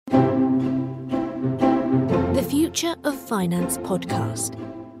Future of Finance podcast,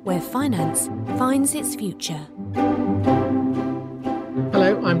 where finance finds its future.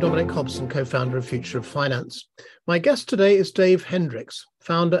 Hello, I'm Dominic Hobson, co-founder of Future of Finance. My guest today is Dave Hendricks,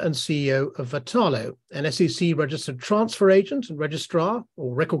 founder and CEO of Vertalo, an SEC-registered transfer agent and registrar,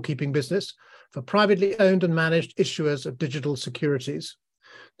 or record-keeping business, for privately owned and managed issuers of digital securities.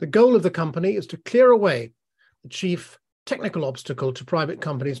 The goal of the company is to clear away the chief technical obstacle to private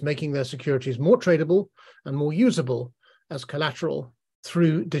companies making their securities more tradable and more usable as collateral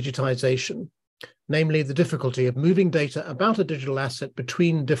through digitization, namely the difficulty of moving data about a digital asset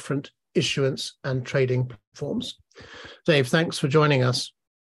between different issuance and trading platforms. Dave, thanks for joining us.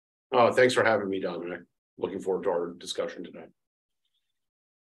 Thanks for having me, Dominic. Looking forward to our discussion today.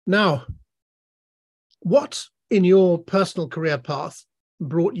 Now, what in your personal career path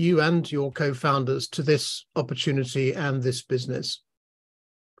brought you and your co-founders to this opportunity and this business?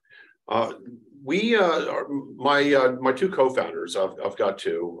 My two co-founders, I've got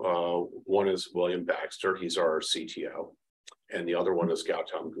two. One is William Baxter, he's our CTO, and the other one is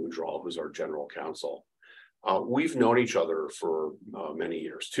Gautam Gujral, who's our general counsel. We've known each other for many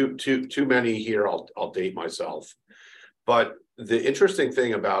years. Too many here. I'll date myself. But the interesting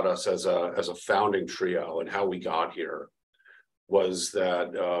thing about us as a founding trio and how we got here was that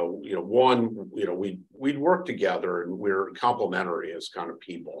we'd work together and we're complementary as kind of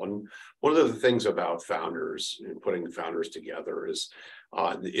people. And one of the things about founders and putting founders together is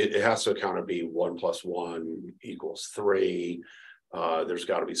it has to kind of be 1 + 1 = 3. There's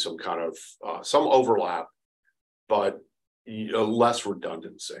got to be some kind of some overlap, but less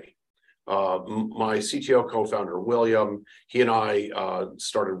redundancy. My CTO co-founder, William, he and I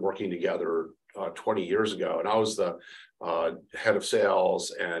started working together 20 years ago, and I was the head of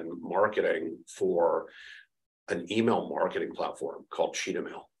sales and marketing for an email marketing platform called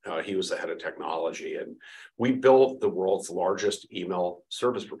Cheetahmail. He was the head of technology, and we built the world's largest email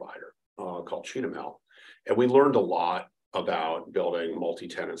service provider called Cheetahmail. And we learned a lot about building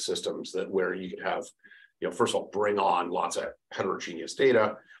multi-tenant systems where you could have, first of all, bring on lots of heterogeneous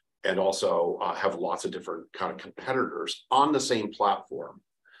data and also have lots of different kind of competitors on the same platform.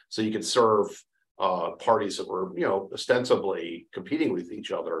 So you could serve parties that were, ostensibly competing with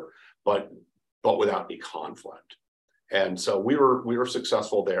each other, but without any conflict. And so we were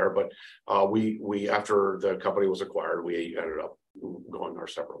successful there, but we after the company was acquired, we ended up going our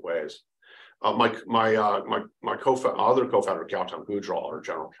separate ways. My other co-founder, Gautam Gujral, our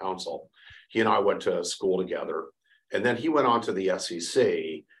general counsel, he and I went to school together, and then he went on to the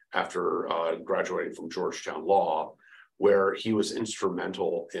SEC after graduating from Georgetown Law, where he was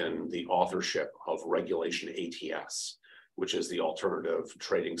instrumental in the authorship of Regulation ATS, which is the alternative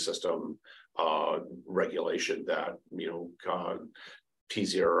trading system regulation that,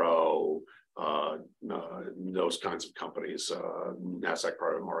 T0, those kinds of companies, NASDAQ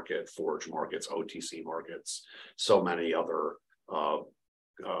Private Market, Forge Markets, OTC Markets, so many other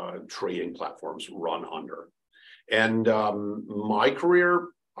trading platforms run under. And my career,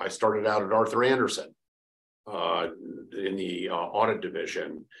 I started out at Arthur Andersen in the audit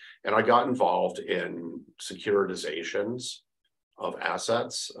division, and I got involved in securitizations of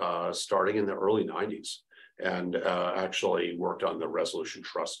assets starting in the early 90s, and actually worked on the Resolution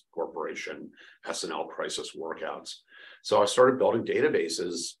Trust Corporation S&L crisis workouts. So I started building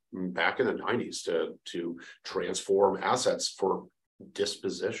databases back in the 90s to transform assets for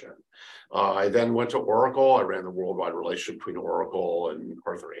disposition. I then went to Oracle. I ran the worldwide relationship between Oracle and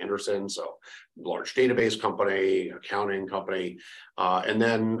Arthur Andersen, so large database company, accounting company. And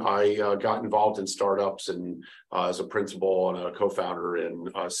then I got involved in startups and as a principal and a co-founder in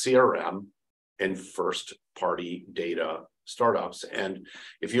CRM and first-party data startups. And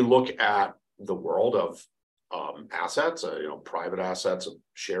if you look at the world of assets, private assets,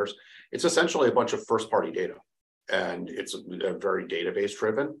 shares, it's essentially a bunch of first-party data. And it's very database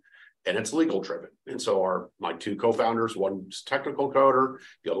driven and it's legal driven. And so my two co-founders, one's technical coder,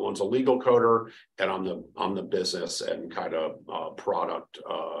 the other one's a legal coder, and I'm the business and kind of product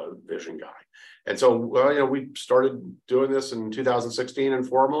vision guy. And so we started doing this in 2016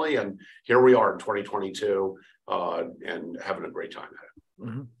 informally, and here we are in 2022 and having a great time at it.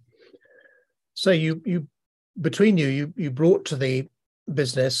 Mm-hmm. So between you brought to the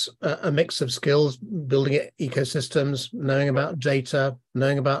business a mix of skills, building ecosystems, knowing about data,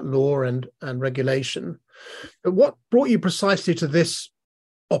 knowing about law and regulation. But what brought you precisely to this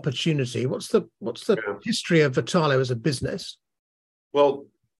opportunity? What's the history of Vertalo as a business? Well,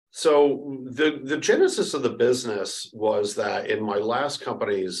 so the genesis of the business was that in my last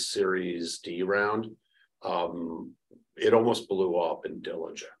company's Series D round, it almost blew up in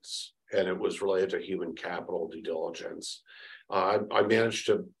diligence. and it was related to human capital due diligence. I managed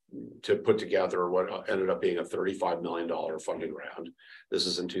to put together what ended up being a $35 million funding round. This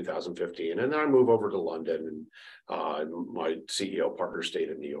is in 2015. And then I move over to London, and my CEO partner stayed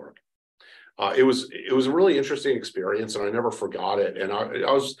in New York. It was a really interesting experience, and I never forgot it. And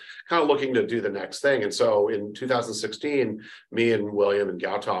I was kind of looking to do the next thing. And so in 2016, me and William and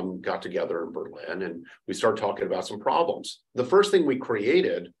Gautam got together in Berlin, and we started talking about some problems. The first thing we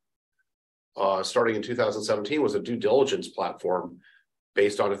created, starting in 2017, was a due diligence platform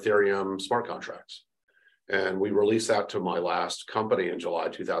based on Ethereum smart contracts. And we released that to my last company in July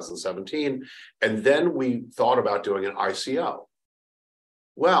 2017. And then we thought about doing an ICO.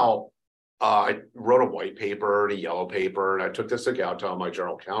 Well, I wrote a white paper and a yellow paper, and I took this to Gautam, my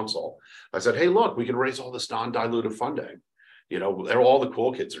general counsel. I said, hey, look, we can raise all this non-dilutive funding. You know, all the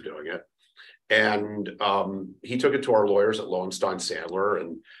cool kids are doing it. And he took it to our lawyers at Lowenstein Sandler,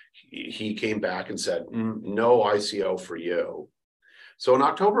 and he came back and said, no ICO for you. So in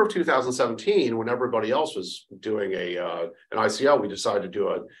October of 2017, when everybody else was doing an ICO, we decided to do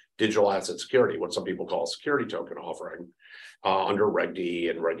a digital asset security, what some people call a security token offering, under Reg D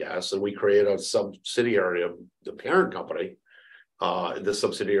and Reg S. And we created a subsidiary of the parent company. The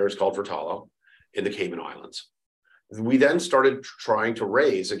subsidiary is called Vertalo in the Cayman Islands. We then started trying to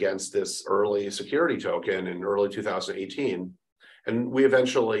raise against this early security token in early 2018. And we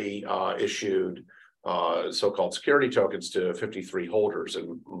eventually issued so-called security tokens to 53 holders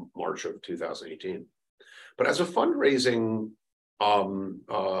in March of 2018. But as a fundraising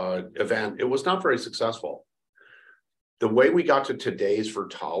event, it was not very successful. The way we got to today's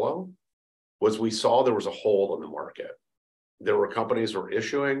Vertalo was we saw there was a hole in the market. There were companies that were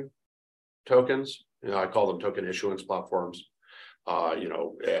issuing tokens. You know, I call them token issuance platforms,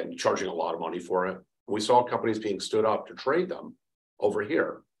 and charging a lot of money for it. We saw companies being stood up to trade them over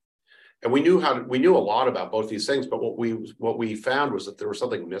here. And we knew a lot about both these things, but what we found was that there was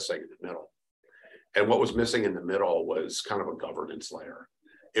something missing in the middle. And what was missing in the middle was kind of a governance layer.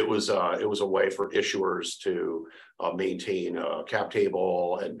 It was a way for issuers to maintain a cap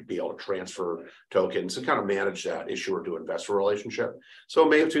table and be able to transfer tokens and kind of manage that issuer to investor relationship. So in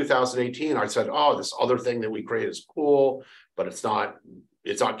May of 2018, I said, oh, this other thing that we created is cool, but it's not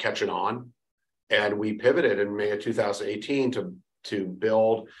catching on. And we pivoted in May of 2018 to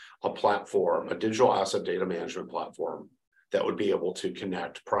build a platform, a digital asset data management platform that would be able to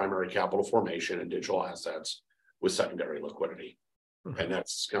connect primary capital formation and digital assets with secondary liquidity. And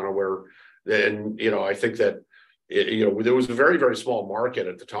that's kind of where, and I think that there was a very, very small market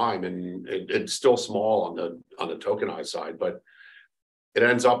at the time, and it's still small on the tokenized side, but it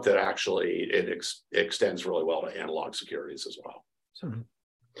ends up that actually it extends really well to analog securities as well. So.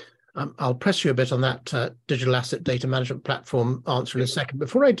 I'll press you a bit on that digital asset data management platform answer in a second.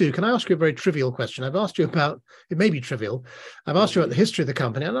 Before I do, can I ask you a very trivial question? I've asked you about, it may be trivial, I've asked you about the history of the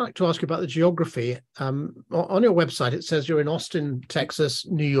company. I'd like to ask you about the geography. On your website, it says you're in Austin, Texas,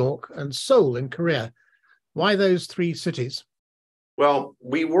 New York, and Seoul in Korea. Why those three cities? Well,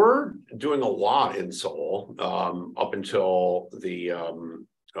 we were doing a lot in Seoul up until the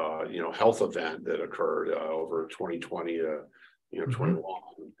health event that occurred over 2020 to 21,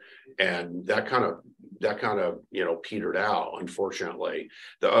 and that kind of petered out, unfortunately.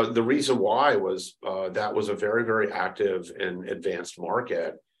 The reason why was that was a very, very active and advanced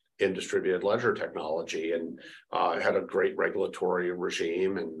market in distributed ledger technology, and had a great regulatory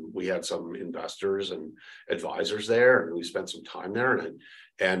regime, and we had some investors and advisors there, and we spent some time there,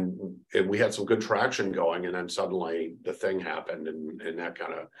 and we had some good traction going, and then suddenly the thing happened, and that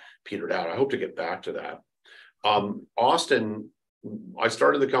kind of petered out. I hope to get back to that. Austin, I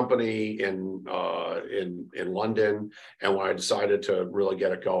started the company in London, and when I decided to really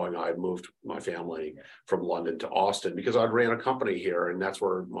get it going, I moved my family from London to Austin because I'd ran a company here, and that's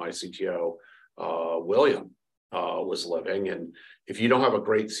where my CTO William was living. And if you don't have a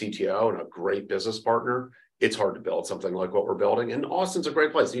great CTO and a great business partner, it's hard to build something like what we're building. And Austin's a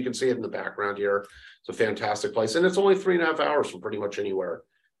great place. You can see it in the background here. It's a fantastic place, and it's only 3.5 hours from pretty much anywhere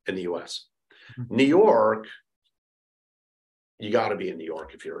in the U.S. New York. You got to be in New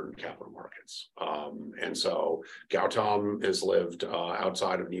York if you're in capital markets. And so Gautam has lived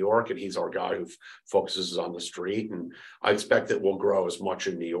outside of New York, and he's our guy who focuses on the street. And I expect that we'll grow as much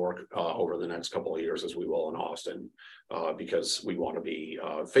in New York over the next couple of years as we will in Austin, because we want to be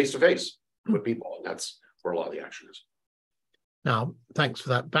face-to-face with people, and that's where a lot of the action is. Now, thanks for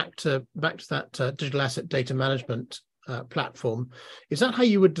that. Back to that digital asset data management platform. Is that how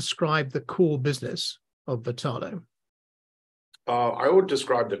you would describe the core business of Vertalo? I would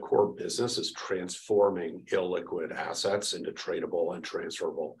describe the core business as transforming illiquid assets into tradable and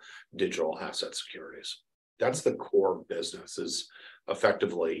transferable digital asset securities. That's the core business, is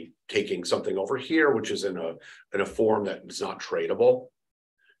effectively taking something over here, which is in a form that is not tradable,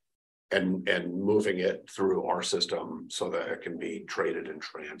 and moving it through our system so that it can be traded and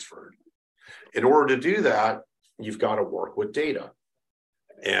transferred. In order to do that, you've got to work with data.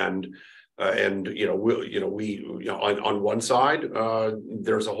 And on one side,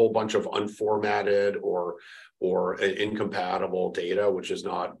 there's a whole bunch of unformatted or incompatible data, which is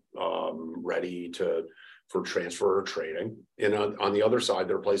not ready for transfer or trading. And on the other side,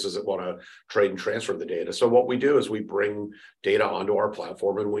 there are places that want to trade and transfer the data. So what we do is we bring data onto our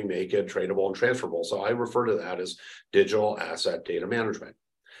platform and we make it tradable and transferable. So I refer to that as digital asset data management.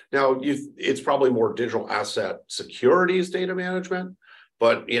 Now, it's probably more digital asset securities data management,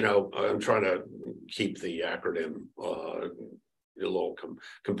 but I'm trying to keep the acronym a little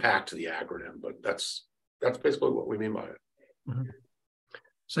compact to the acronym. But that's basically what we mean by it. Mm-hmm.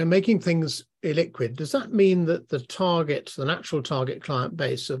 So making things illiquid, does that mean that the natural target client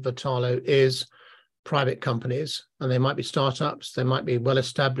base of Vertalo is private companies, and they might be startups, they might be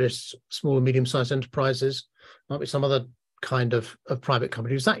well-established small and medium-sized enterprises, might be some other kind of private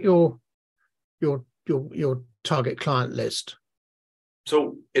company? Is that your target client list?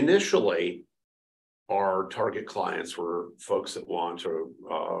 So initially, our target clients were folks that want to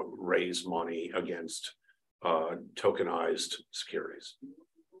raise money against tokenized securities.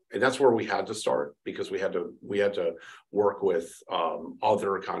 And that's where we had to start, because we had to work with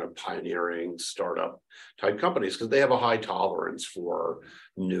other kind of pioneering startup type companies, because they have a high tolerance for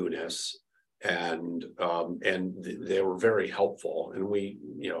newness, and they were very helpful. And we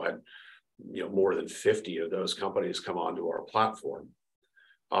had more than 50 of those companies come onto our platform.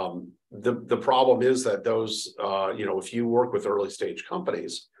 The problem is that those if you work with early stage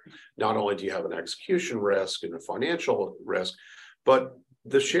companies, not only do you have an execution risk and a financial risk, but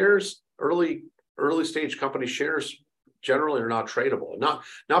the shares, early stage company shares, generally are not tradable.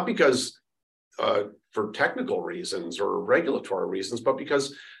 Not because for technical reasons or regulatory reasons, but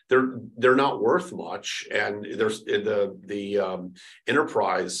because they're not worth much, and there's the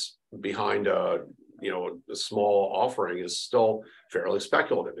enterprise behind a small offering is still fairly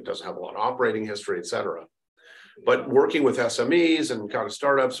speculative. It doesn't have a lot of operating history, et cetera. But working with SMEs and kind of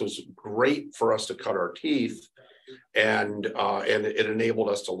startups was great for us to cut our teeth. And it enabled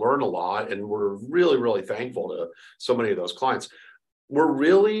us to learn a lot. And we're really, really thankful to so many of those clients. We're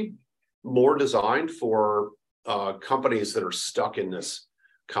really more designed for companies that are stuck in this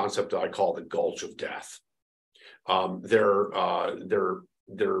concept that I call the gulch of death. They're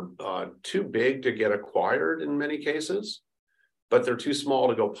too big to get acquired in many cases, but they're too small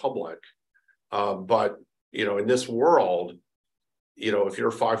to go public. But in this world, if you're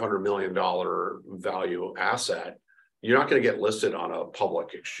a $500 million value asset, you're not going to get listed on a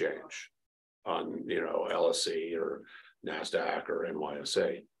public exchange, on LSE or NASDAQ or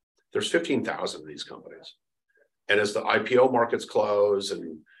NYSE. There's 15,000 of these companies, and as the IPO markets close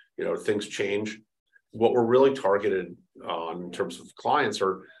and things change, what we're really targeted on in terms of clients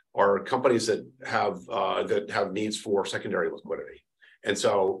are companies that have needs for secondary liquidity. And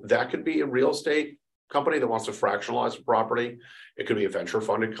so that could be a real estate company that wants to fractionalize a property. It could be a venture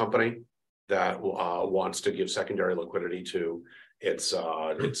funded company that wants to give secondary liquidity to its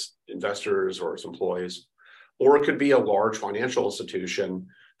investors or its employees. Or it could be a large financial institution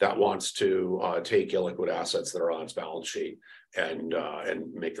that wants to take illiquid assets that are on its balance sheet and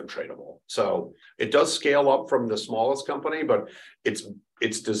make them tradable. So it does scale up from the smallest company, but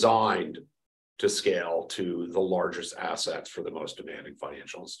it's designed to scale to the largest assets for the most demanding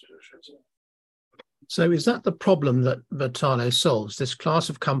financial institutions. So is that the problem that Vertalo solves, this class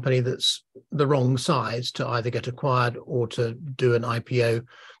of company that's the wrong size to either get acquired or to do an IPO,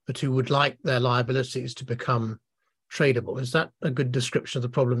 but who would like their liabilities to become tradable? Is that a good description of the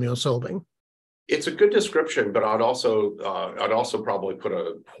problem you're solving? It's a good description, but I'd also probably put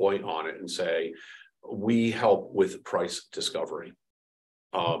a point on it and say we help with price discovery,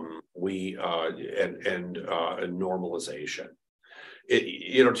 and normalization.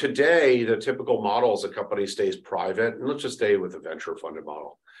 Today, the typical model is a company stays private, and let's just stay with the venture funded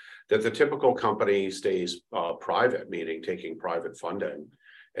model, that the typical company stays private, meaning taking private funding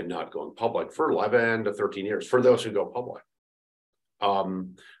and not going public for 11 to 13 years for those who go public.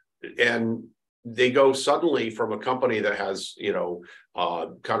 And they go suddenly from a company that has,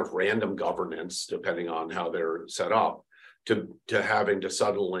 kind of random governance, depending on how they're set up, to having to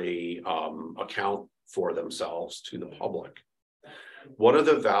suddenly account for themselves to the public. One of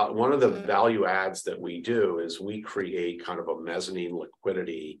the value adds that we do is we create kind of a mezzanine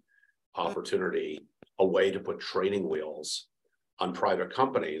liquidity opportunity, a way to put training wheels on private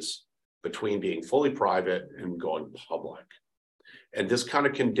companies between being fully private and going public. And this kind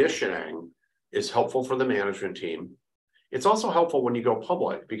of conditioning is helpful for the management team. It's also helpful when you go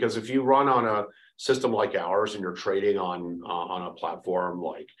public, because if you run on a system like ours and you're trading on a platform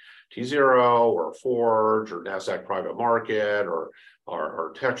like T0 or Forge or NASDAQ Private Market or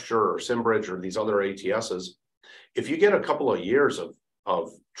Texture or Simbridge or these other ATSs, if you get a couple of years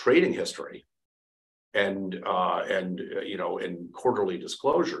of trading history and quarterly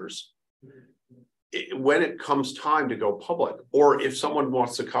disclosures, when it comes time to go public, or if someone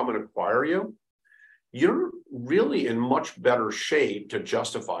wants to come and acquire you, you're really in much better shape to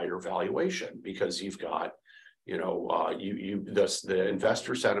justify your valuation, because you've got, the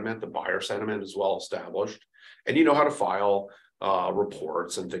investor sentiment, the buyer sentiment is well established, and you know how to file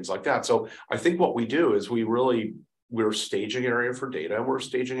reports and things like that. So I think what we do is we're a staging area for data, and we're a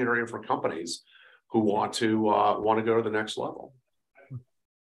staging area for companies who want to go to the next level.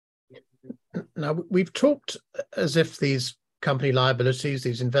 Now, we've talked as if these company liabilities,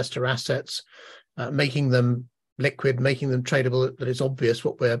 these investor assets, making them liquid, making them tradable, that it's obvious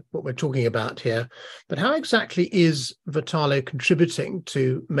what we're talking about here. But how exactly is Vertalo contributing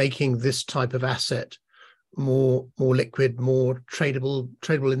to making this type of asset more liquid, more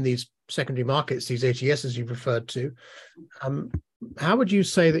tradable in these secondary markets, these ATSs you've referred to? How would you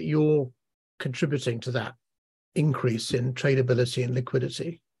say that you're contributing to that increase in tradability and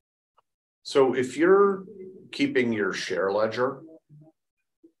liquidity? So if you're keeping your share ledger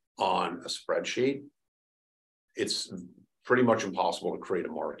on a spreadsheet, it's pretty much impossible to create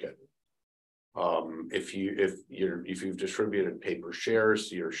a market. If you've distributed paper shares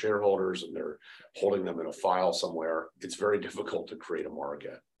to your shareholders and they're holding them in a file somewhere, it's very difficult to create a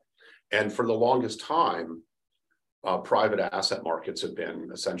market. And for the longest time, private asset markets have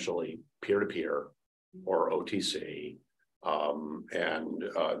been essentially peer-to-peer or OTC. And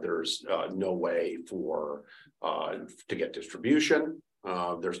there's no way to get distribution.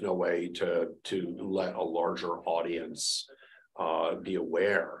 There's no way to let a larger audience be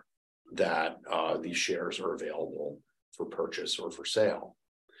aware that these shares are available for purchase or for sale.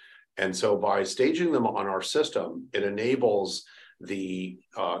 And so by staging them on our system, it enables the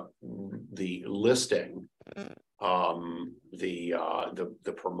listing, the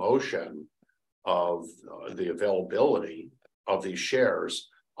promotion of the availability of these shares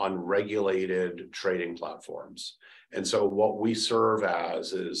on regulated trading platforms. And so what we serve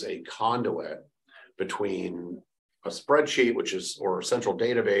as is a conduit between a spreadsheet, or a central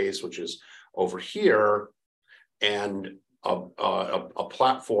database, which is over here, and a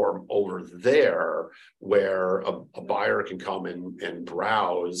platform over there where a buyer can come in and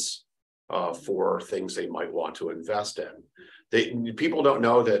browse for things they might want to invest in. People don't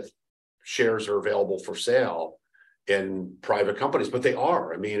know that shares are available for sale in private companies, but they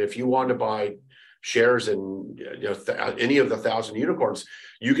are. I mean, if you want to buy shares in any of the 1,000 unicorns,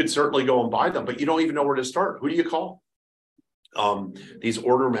 you could certainly go and buy them, but you don't even know where to start. Who do you call? These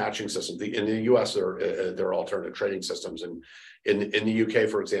order matching systems in the US, they're alternative trading systems, and in the UK,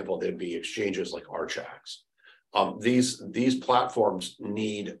 for example, there'd be exchanges like Archax. These platforms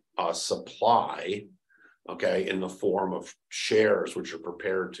need a supply, in the form of shares which are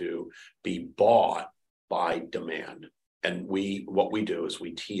prepared to be bought by demand. And what we do is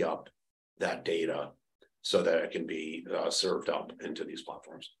we tee up that data so that it can be served up into these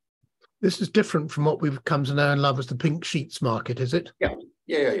platforms. This is different from what we've come to know and love as the pink sheets market, is it? Yeah.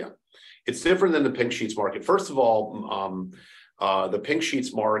 It's different than the pink sheets market. First of all, the pink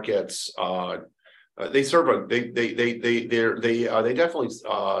sheets markets, they definitely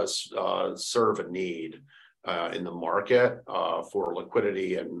serve a need in the market for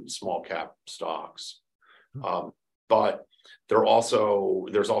liquidity and small cap stocks. But there's also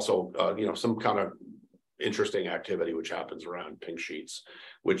some kind of interesting activity which happens around pink sheets,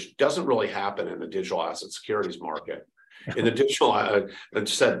 which doesn't really happen in the digital asset securities market. In the digital,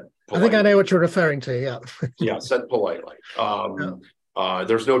 said politely, I think I know what you're referring to. Yeah. Yeah, said politely.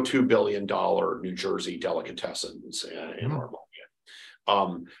 There's no $2 billion New Jersey delicatessens in our market.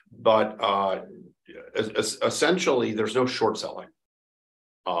 But essentially, there's no short selling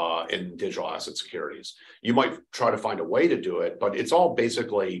in digital asset securities. You might try to find a way to do it, but it's all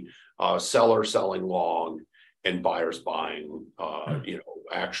basically sellers selling long and buyers buying,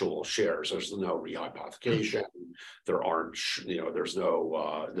 actual shares. There's no rehypothecation. There aren't, there's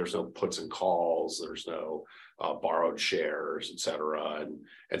no puts and calls. There's no borrowed shares, et cetera.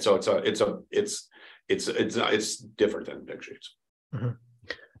 And so it's different than pink sheets. Mhm.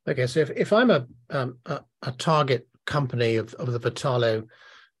 Okay, so if I'm a target company of the Vertalo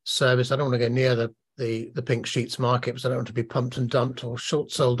service, I don't want to go near the pink sheets market because I don't want to be pumped and dumped or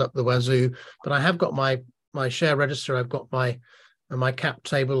short sold up the wazoo. But I have got my share register, I've got my cap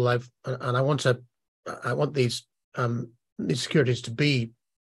table, and I want these securities to be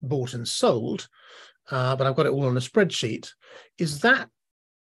bought and sold, but I've got it all on a spreadsheet. Is that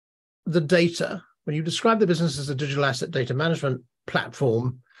the data? When you describe the business as a digital asset data management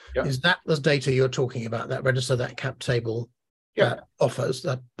platform, Yeah. is that the data you're talking about, that register, that cap table, Yeah. that offers,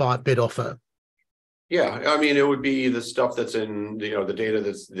 that buy bid offer? Yeah, I mean, it would be the stuff that's in, the data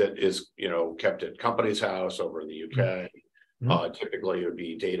that is, kept at Companies House over in the UK. Mm-hmm. Typically, it would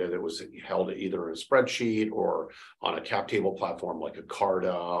be data that was held either in a spreadsheet or on a cap table platform like a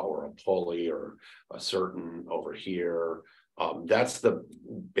Carta or a Pulley or a Certain over here. That's the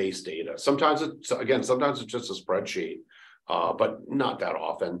base data. Sometimes it's just a spreadsheet, but not that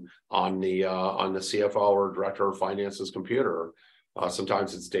often on the CFO or director of finance's computer.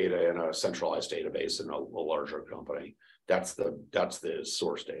 Sometimes it's data in a centralized database in a larger company. That's the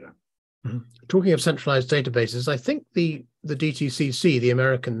source data. Mm-hmm. Talking of centralized databases, I think the DTCC, the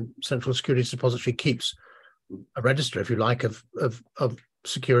American Central Securities Depository, keeps a register, if you like, of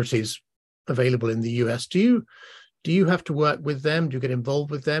securities available in the US. Do you have to work with them? Do you get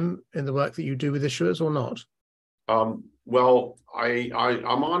involved with them in the work that you do with issuers or not? Well,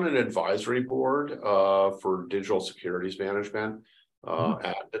 I'm on an advisory board for digital securities management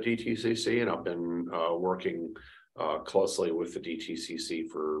at the DTCC, and I've been working closely with the DTCC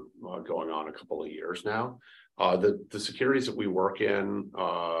for going on a couple of years now. The securities that we work in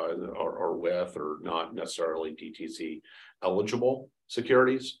or with are not necessarily DTC eligible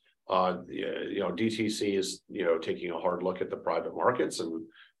securities. DTC is taking a hard look at the private markets, and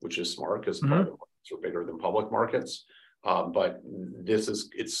which is smart because private markets are bigger than public markets. But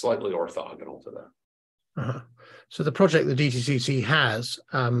it's slightly orthogonal to that. So the project the DTCC has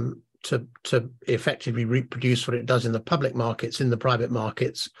to effectively reproduce what it does in the public markets, in the private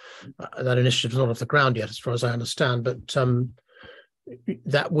markets, that initiative is not off the ground yet, as far as I understand. But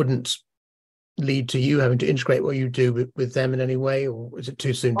that wouldn't lead to you having to integrate what you do with them in any way, or is it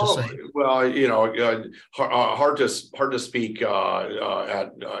too soon to say? Well, hard to speak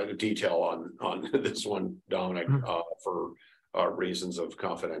at detail on this one, Dominic, for reasons of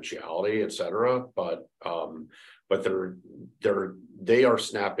confidentiality, et cetera. But they are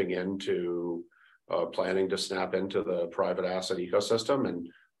snapping into planning to snap into the private asset ecosystem, and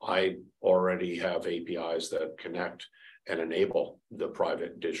I already have APIs that connect and enable the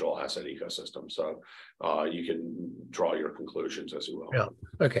private digital asset ecosystem. So you can draw your conclusions as you will. Yeah.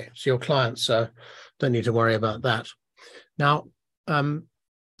 Okay. So your clients don't need to worry about that. Now, I'm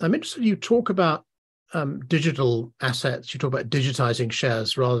interested. You talk about digital assets. You talk about digitizing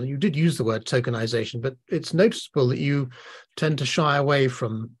shares rather than, you did use the word tokenization, but it's noticeable that you tend to shy away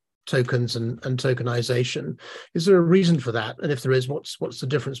from tokens and tokenization. Is there a reason for that? And if there is, what's the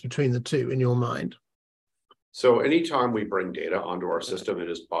difference between the two in your mind? So anytime we bring data onto our system, it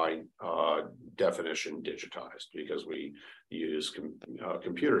is by definition digitized, because we use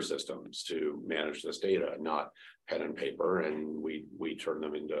computer systems to manage this data, not pen and paper, and we turn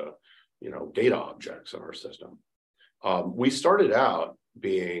them into data objects in our system. We started out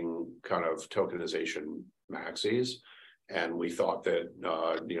being kind of tokenization maxis, and we thought that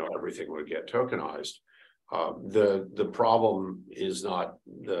everything would get tokenized. The problem is not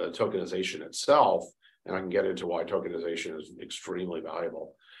the tokenization itself, and I can get into why tokenization is extremely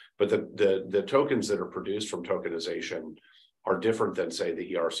valuable. But the tokens that are produced from tokenization are different than, say,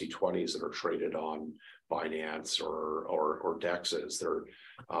 the ERC-20s that are traded on Binance or DEXs. They're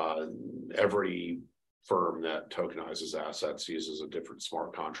every firm that tokenizes assets uses a different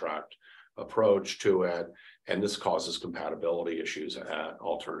smart contract approach to it, and this causes compatibility issues at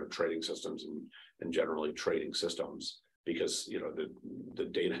alternative trading systems and generally trading systems, because the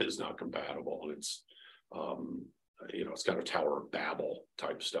data is not compatible, and it's it's kind of Tower of Babel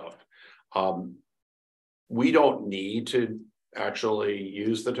type stuff. We don't need to actually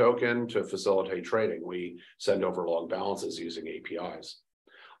use the token to facilitate trading. We send over long balances using APIs.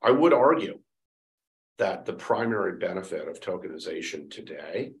 I would argue that the primary benefit of tokenization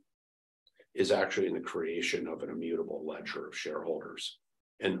today is actually in the creation of an immutable ledger of shareholders,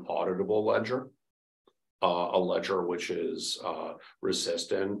 an auditable ledger, a ledger which is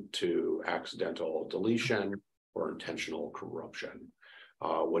resistant to accidental deletion or intentional corruption.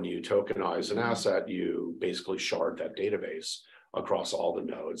 When you tokenize an asset, you basically shard that database across all the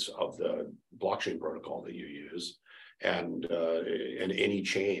nodes of the blockchain protocol that you use, and any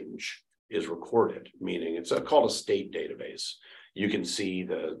change is recorded, meaning it's called a state database. you can see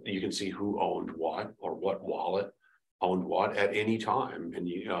who owned what, or what wallet owned what at any time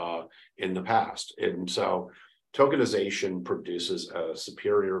in the past. And so tokenization produces a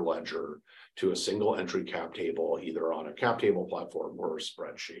superior ledger to a single entry cap table, either on a cap table platform or a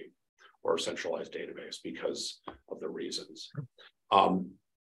spreadsheet or a centralized database, because of the reasons.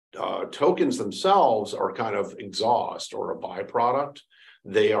 Tokens themselves are kind of exhaust or a byproduct.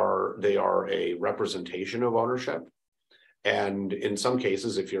 They are a representation of ownership. And in some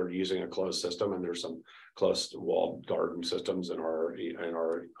cases, if you're using a closed system, and there's some closed walled garden systems in our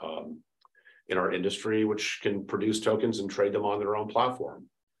industry, which can produce tokens and trade them on their own platform,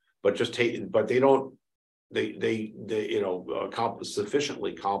 but they don't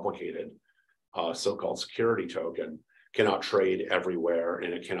sufficiently complicated so-called security token cannot trade everywhere,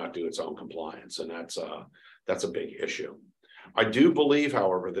 and it cannot do its own compliance, and that's a big issue. I do believe,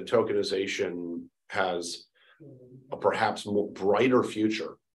 however, that tokenization has a perhaps brighter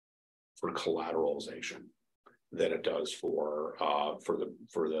future for collateralization than it does for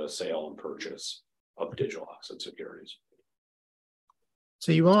the sale and purchase of digital asset securities.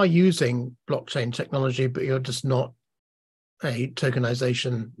 So you are using blockchain technology, but you're just not a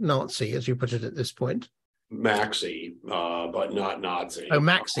tokenization Nazi, as you put it at this point. Maxi, but not Nazi. Oh,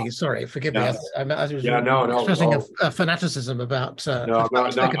 Maxi. Sorry, forgive me. I was expressing a fanaticism about. No,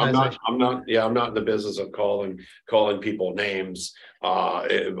 I'm not in the business of calling people names.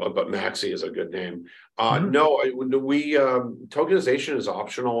 But Maxi is a good name. No, tokenization is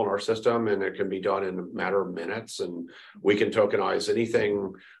optional in our system, and it can be done in a matter of minutes. And we can tokenize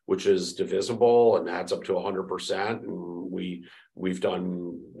anything which is divisible and adds up to 100%. And we've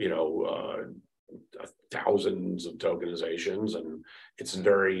done thousands of tokenizations, and it's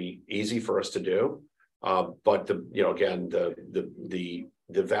very easy for us to do. But the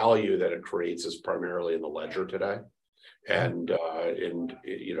value that it creates is primarily in the ledger today. And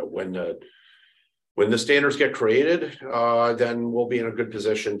when the standards get created, then we'll be in a good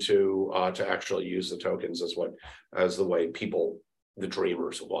position to actually use the tokens as the way people, the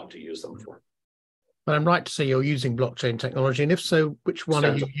dreamers, want to use them for. But I'm right to say you're using blockchain technology, and if so, which one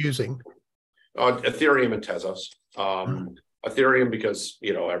are you using? Ethereum and Tezos. Ethereum because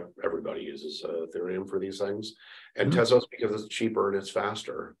everybody uses Ethereum for these things, and Tezos because it's cheaper and it's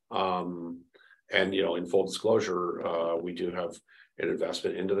faster. And in full disclosure, we do have an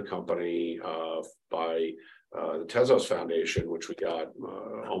investment into the company by the Tezos Foundation, which we got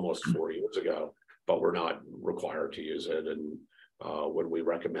almost 4 years ago, but we're not required to use it. And when we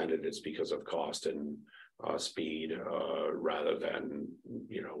recommend it, it's because of cost and speed, rather than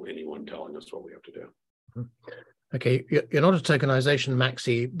anyone telling us what we have to do. Okay, you're not a tokenization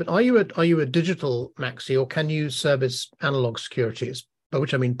Maxi, but are you a digital Maxi, or can you service analog securities, by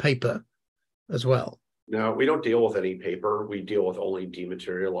which I mean paper as well? No, we don't deal with any paper. We deal with only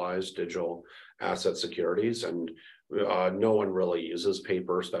dematerialized digital asset securities, and no one really uses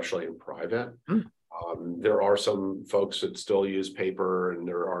paper, especially in private. There are some folks that still use paper, and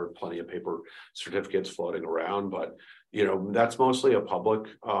there are plenty of paper certificates floating around, but that's mostly a public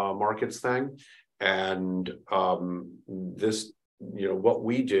markets thing. And this, what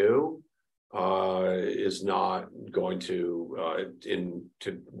we do is not going to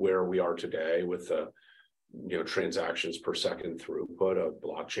into where we are today with the transactions per second throughput of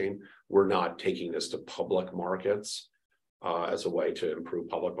blockchain. We're not taking this to public markets as a way to improve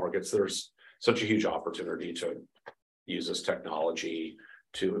public markets. There's such a huge opportunity to use this technology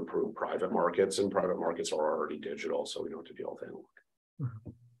to improve private markets, and private markets are already digital, so we don't have to deal with analog.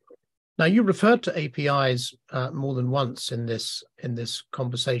 Now, you referred to APIs more than once in this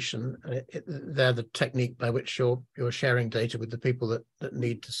conversation. They're the technique by which you're sharing data with the people that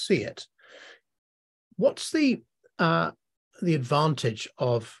need to see it. What's the advantage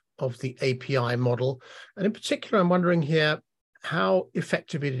of the API model? And in particular, I'm wondering here how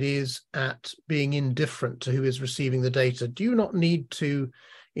effective it is at being indifferent to who is receiving the data. Do you not need to,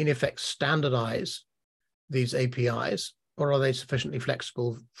 in effect, standardize these APIs, or are they sufficiently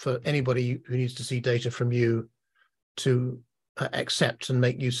flexible for anybody who needs to see data from you to accept and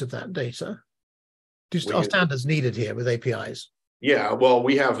make use of that data? Are standards needed here with APIs? Yeah, well,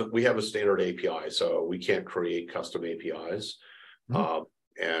 we have a standard API, so we can't create custom APIs.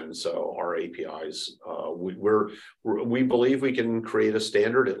 And so our APIs, we believe we can create a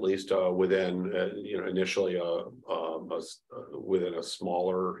standard, at least within initially within a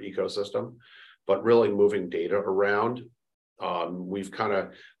smaller ecosystem, but really moving data around. I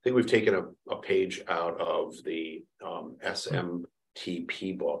think we've taken a page out of the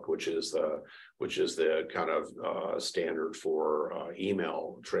SMTP book, which is the kind of standard for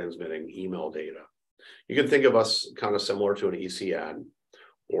transmitting email data. You can think of us kind of similar to an ECN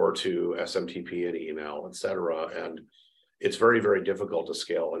or to SMTP and email, et cetera. And it's very, very difficult to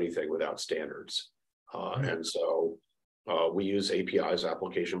scale anything without standards. And so we use APIs,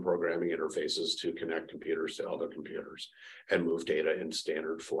 application programming interfaces, to connect computers to other computers and move data in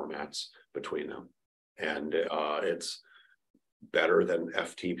standard formats between them. And it's better than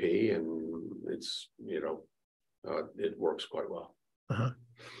FTP, and it's, it works quite well.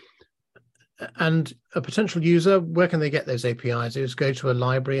 And a potential user, where can they get those APIs? They just go to a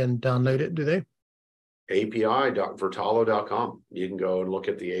library and download it, do they? API.vertalo.com. You can go and look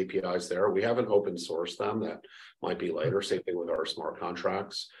at the APIs there. We haven't open sourced them. That might be later. Same thing with our smart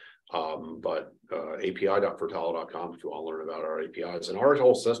contracts. But API.vertalo.com if you want to learn about our APIs. And our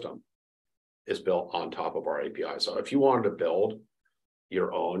whole system is built on top of our API. So if you wanted to build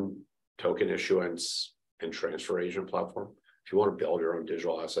your own token issuance and transfer agent platform, if you want to build your own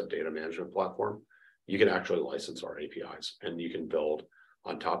digital asset data management platform, you can actually license our APIs, and you can build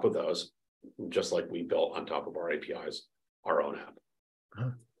on top of those, just like we built on top of our APIs, our own app.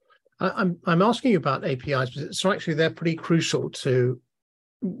 I'm asking you about APIs because it's actually they're pretty crucial to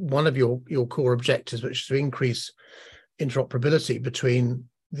one of your core objectives, which is to increase interoperability between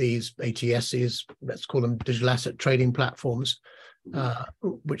these ATSs, let's call them digital asset trading platforms,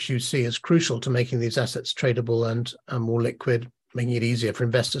 which you see as crucial to making these assets tradable and more liquid, making it easier for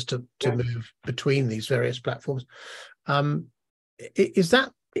investors to move between these various platforms. Are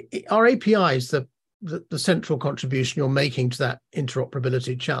APIs the central contribution you're making to that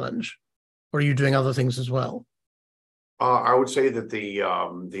interoperability challenge, or are you doing other things as well? I would say that the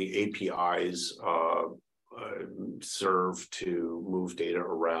APIs serve to move data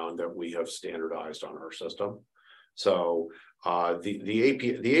around that we have standardized on our system. So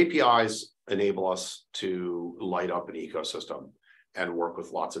the APIs enable us to light up an ecosystem and work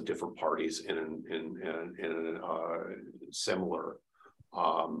with lots of different parties in a similar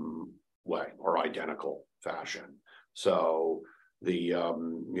way or identical fashion. So the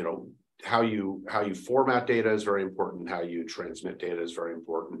how you format data is very important. How you transmit data is very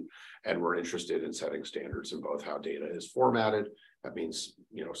important, and we're interested in setting standards in both how data is formatted. That means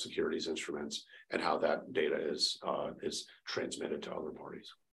securities instruments, and how that data is transmitted to other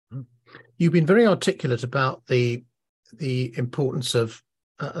parties. You've been very articulate about the importance of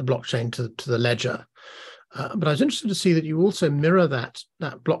a blockchain to the ledger, but I was interested to see that you also mirror that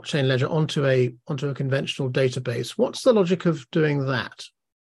blockchain ledger onto a conventional database. What's the logic of doing that?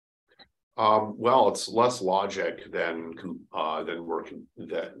 Well, it's less logic than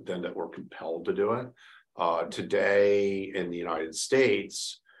that we're compelled to do it. Today in the United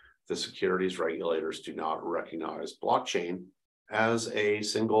States, the securities regulators do not recognize blockchain as a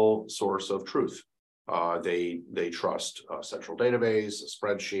single source of truth. They trust a central database, a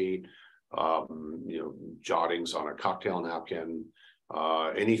spreadsheet, jottings on a cocktail napkin.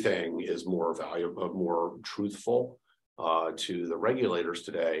 Anything is more valuable, more truthful to the regulators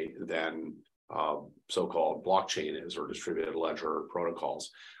today than so-called blockchain is, or distributed ledger protocols.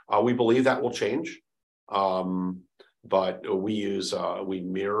 We believe that will change, but we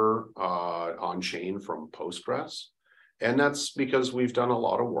mirror on-chain from Postgres, and that's because we've done a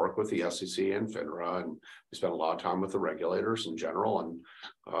lot of work with the SEC and FINRA, and we spent a lot of time with the regulators in general, and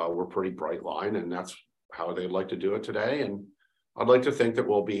we're pretty bright line, and that's how they'd like to do it today. And I'd like to think that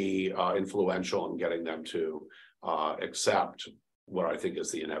we'll be influential in getting them to accept what I think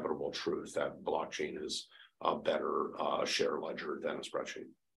is the inevitable truth, that blockchain is a better share ledger than a spreadsheet.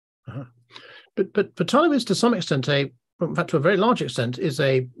 But Vertalo is to some extent in fact to a very large extent, is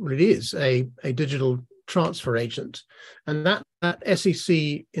a digital transfer agent, and that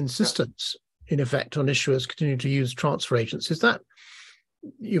SEC insistence in effect on issuers continuing to use transfer agents, is that,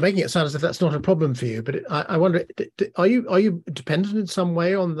 you're making it sound as if that's not a problem for you, but I wonder, are you dependent in some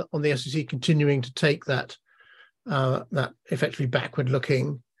way on the SEC continuing to take that effectively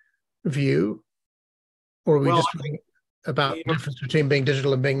backward-looking view, or are we just talking about the difference between being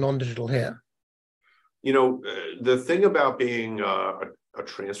digital and being non-digital here? The thing about being a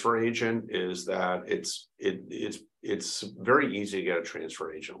transfer agent is that it's very easy to get a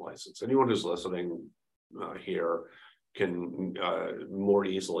transfer agent license. Anyone who's listening here can more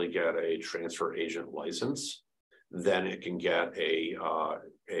easily get a transfer agent license than it can get a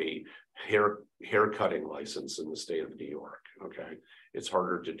hair cutting license in the state of New York. Okay, it's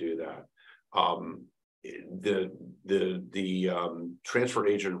harder to do that. The transfer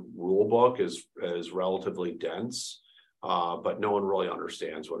agent rule book is relatively dense, but no one really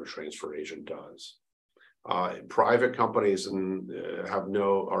understands what a transfer agent does. Private companies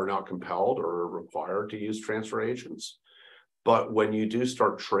are not compelled or required to use transfer agents, but when you do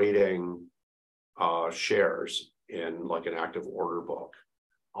start trading shares in like an active order book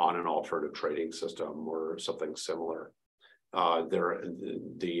on an alternative trading system or something similar.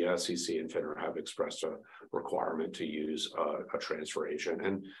 The SEC and FINRA have expressed a requirement to use a transfer agent,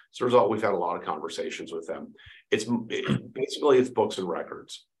 and as a result, we've had a lot of conversations with them. Basically it's books and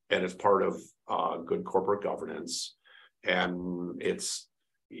records, and it's part of good corporate governance, and it's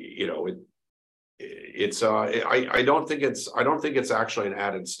I don't think it's actually an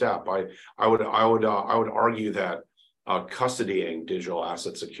added step. I would argue that custodying digital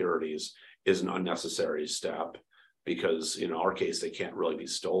asset securities is an unnecessary step, because in our case they can't really be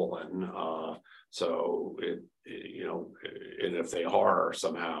stolen. And if they are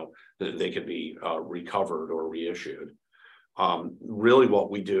somehow, they can be recovered or reissued. Really,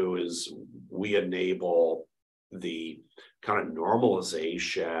 what we do is we enable the kind of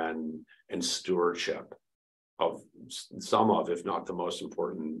normalization and stewardship of some of, if not the most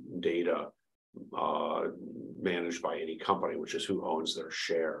important data managed by any company, which is who owns their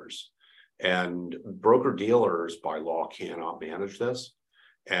shares. And broker dealers by law cannot manage this.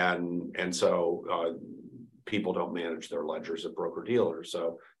 And so people don't manage their ledgers at broker dealers.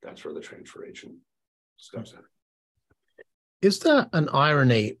 So that's where the transfer agent steps in. Is there an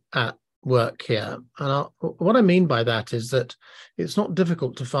irony at work here? And what I mean by that is that it's not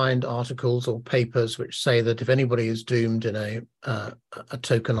difficult to find articles or papers which say that if anybody is doomed in a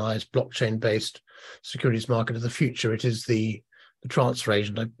tokenized blockchain-based securities market of the future, it is the transfer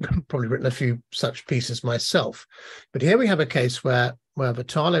agent. I've probably written a few such pieces myself. But here we have a case where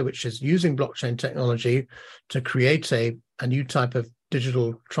Vertalo, which is using blockchain technology to create a new type of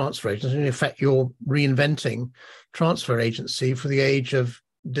digital transfer agent, in effect you're reinventing transfer agency for the age of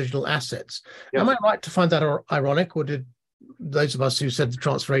digital assets. Yes. Am I right to find that ironic, or did those of us who said the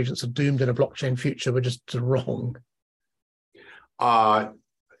transfer agents are doomed in a blockchain future were just wrong?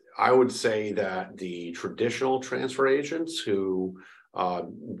 I would say that the traditional transfer agents who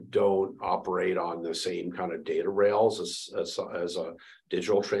don't operate on the same kind of data rails as a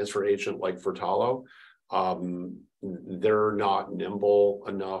digital transfer agent like Vertalo, they're not nimble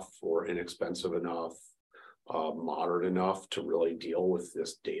enough or inexpensive enough, modern enough to really deal with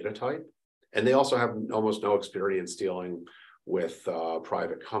this data type. And they also have almost no experience dealing with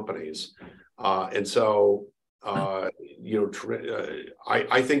private companies. And so I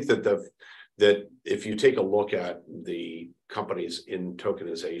think that if you take a look at the companies in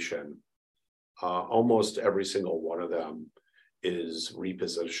tokenization, almost every single one of them is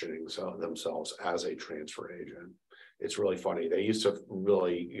repositioning themselves as a transfer agent. It's really funny. They used to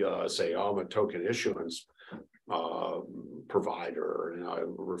really say, "Oh, I'm a token issuance provider," and I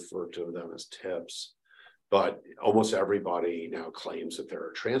refer to them as TIPS. But almost everybody now claims that they're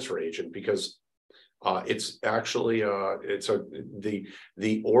a transfer agent, because it's actually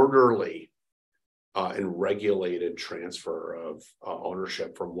the orderly and regulated transfer of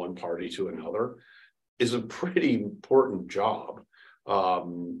ownership from one party to another is a pretty important job,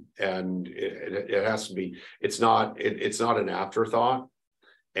 and it has to be. It's not an afterthought,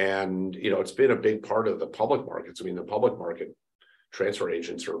 and it's been a big part of the public markets. I mean, the public market transfer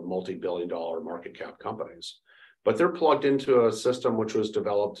agents are multi-billion-dollar market cap companies, but they're plugged into a system which was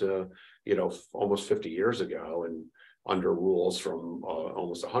developed almost 50 years ago and under rules from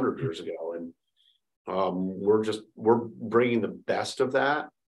almost 100 years ago. And we're bringing the best of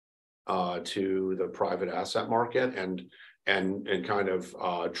that to the private asset market and kind of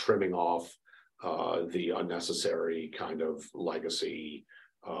trimming off the unnecessary kind of legacy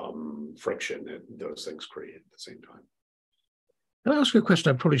friction that those things create at the same time. Can I ask you a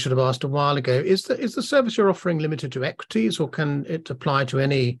question I probably should have asked a while ago? Is the service you're offering limited to equities, or can it apply to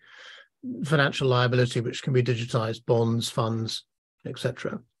any financial liability which can be digitized, bonds, funds,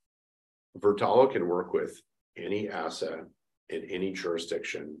 etc.? Vertalo can work with any asset in any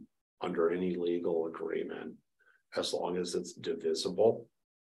jurisdiction under any legal agreement, as long as it's divisible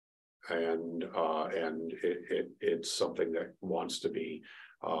and it's something that wants to be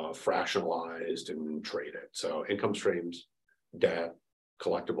fractionalized and traded. So income streams, debt,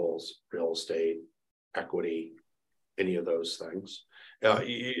 collectibles, real estate, equity, any of those things.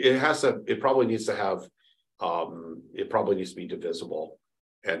 It probably needs to be divisible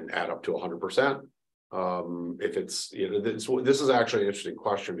and add up to 100%. If it's, this is actually an interesting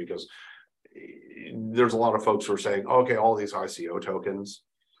question, because there's a lot of folks who are saying, okay, all these ICO tokens,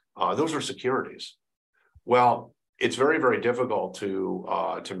 those are securities. Well, it's very, very difficult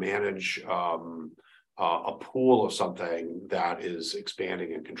to manage a pool of something that is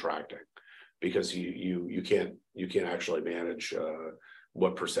expanding and contracting, because you can't actually manage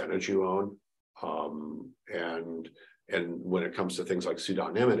what percentage you own, And when it comes to things like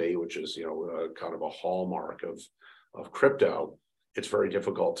pseudonymity, which is, kind of a hallmark of crypto, it's very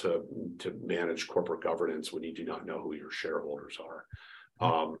difficult to manage corporate governance when you do not know who your shareholders are.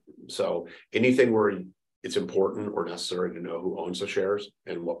 So anything where it's important or necessary to know who owns the shares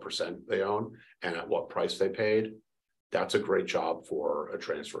and what percent they own and at what price they paid, that's a great job for a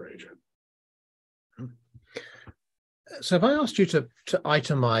transfer agent. So if I asked you to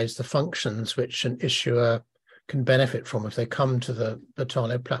itemize the functions which an issuer can benefit from if they come to the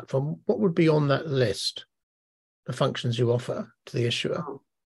Vertalo platform, what would be on that list, the functions you offer to the issuer?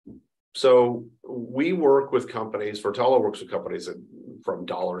 So we work with companies, Vertalo works with companies from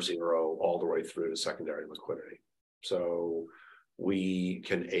 $0 all the way through to secondary liquidity. So we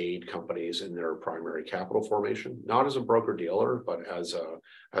can aid companies in their primary capital formation, not as a broker dealer, but as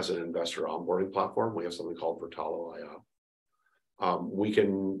an investor onboarding platform. We have something called Vertalo IO. We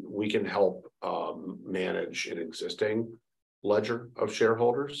can help manage an existing ledger of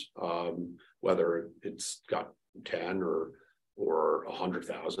shareholders, whether it's got 10 or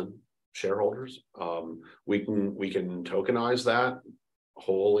 100,000 shareholders. We can tokenize that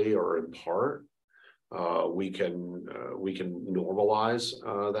wholly or in part. We can normalize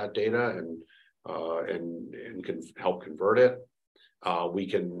that data and can help convert it. We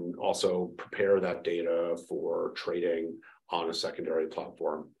can also prepare that data for trading on a secondary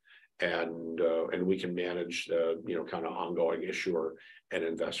platform, and we can manage the kind of ongoing issuer and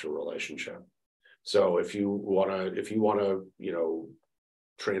investor relationship. So if you want to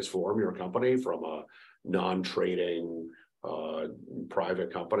transform your company from a non-trading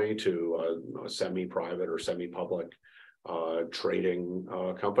private company to a semi-private or semi-public trading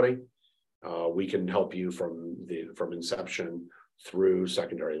company, we can help you from inception through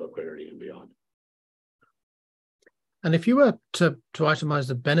secondary liquidity and beyond. And if you were to itemize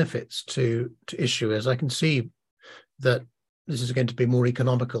the benefits to issuers, I can see that this is going to be more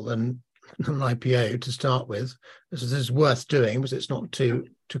economical than an IPO to start with. This is worth doing because it's not too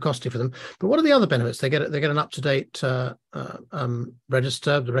costly for them. But what are the other benefits? They get an up-to-date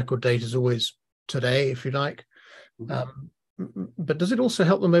register. The record date is always today, if you like. But does it also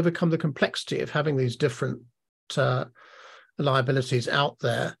help them overcome the complexity of having these different liabilities out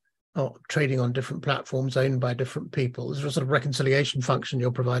there, or trading on different platforms owned by different people? Is there a sort of reconciliation function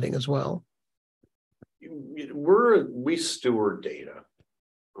you're providing as well? We steward data.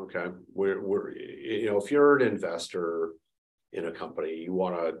 Okay, we're if you're an investor in a company, you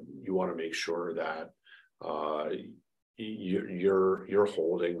want to make sure that your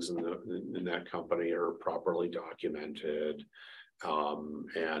holdings in that company are properly documented,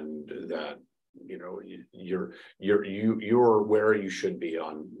 and that you're where you should be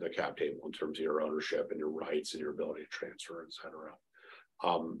on the cap table in terms of your ownership and your rights and your ability to transfer, et cetera.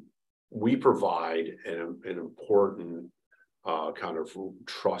 We provide an important kind of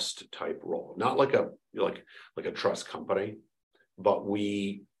trust type role, not like a trust company, but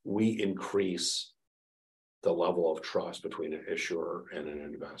we increase the level of trust between an issuer and an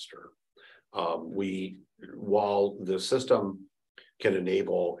investor. While the system can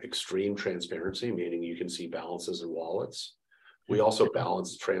enable extreme transparency, meaning you can see balances in wallets, we also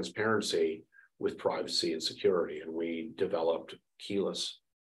balance transparency with privacy and security, and we developed keyless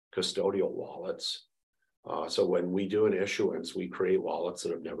custodial wallets. So when we do an issuance, we create wallets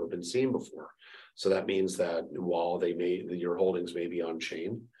that have never been seen before. So that means that while your holdings may be on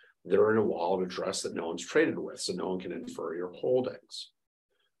chain, they're in a wallet address that no one's traded with, so no one can infer your holdings.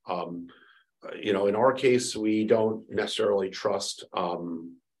 In our case, we don't necessarily trust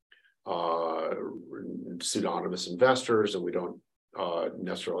pseudonymous investors, and we don't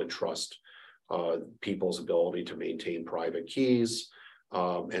necessarily trust people's ability to maintain private keys.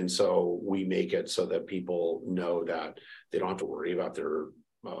 And so we make it so that people know that they don't have to worry about their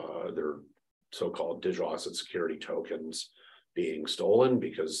so-called digital asset security tokens being stolen,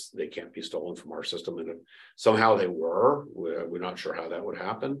 because they can't be stolen from our system. And if somehow they were, we're not sure how that would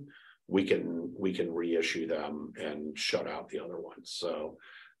happen. We can reissue them and shut out the other ones. So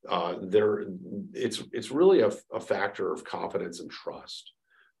it's really a factor of confidence and trust.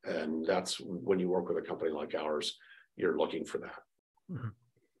 And that's when you work with a company like ours, you're looking for that.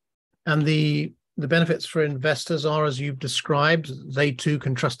 And the benefits for investors are, as you've described, they too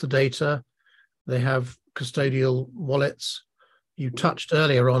can trust the data. They have custodial wallets. You touched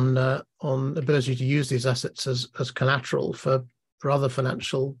earlier on the ability to use these assets as collateral for other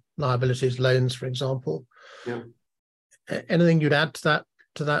financial liabilities, loans, for example. Yeah. Anything you'd add to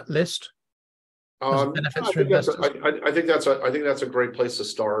that list? Benefits for investors? I think that's a great place to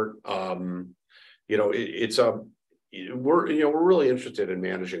start. We're really interested in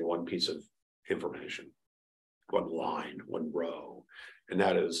managing one piece of information. line, one row, and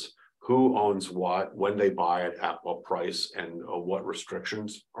that is who owns what, when they buy it, at what price, and what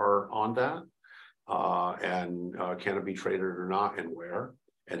restrictions are on that, and can it be traded or not, and where,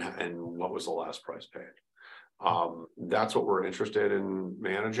 and what was the last price paid. That's what we're interested in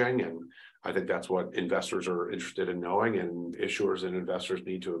managing, and I think that's what investors are interested in knowing, and issuers and investors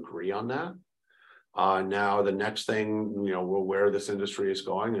need to agree on that. Now, the next thing, where this industry is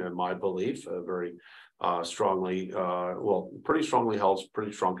going, in my belief, very strongly, pretty strongly held,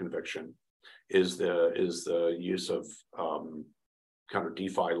 pretty strong conviction, is the use of kind of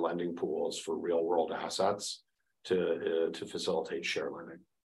DeFi lending pools for real world assets to facilitate share lending.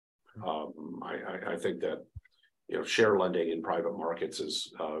 I think that share lending in private markets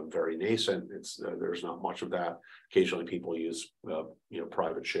is very nascent. There's not much of that. Occasionally, people use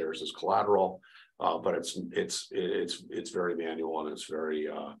private shares as collateral, but it's very manual, and it's very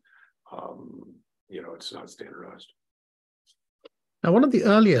it's not standardized. Now, one of the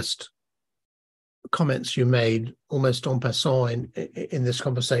earliest comments you made, almost en passant in this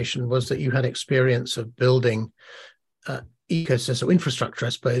conversation, was that you had experience of building ecosystem infrastructure, I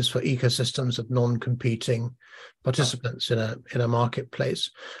suppose, for ecosystems of non-competing participants in a marketplace.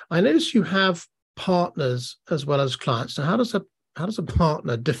 I notice you have partners as well as clients. Now, how does a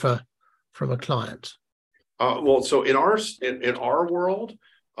partner differ from a client? So in our world,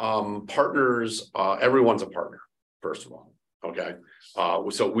 partners, everyone's a partner, first of all. Okay,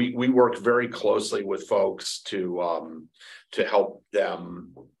 so we work very closely with folks to help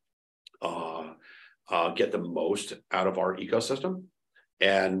them get the most out of our ecosystem,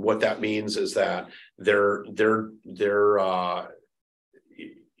 and what that means is that they're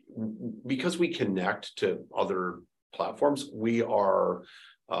because we connect to other platforms, we are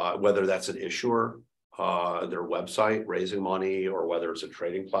whether that's an issuer, their website raising money, or whether it's a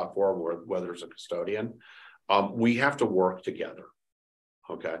trading platform, or whether it's a custodian, we have to work together.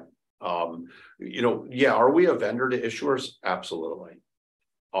 Okay. Are we a vendor to issuers? Absolutely.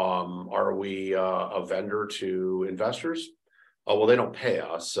 Are we a vendor to investors? Well, they don't pay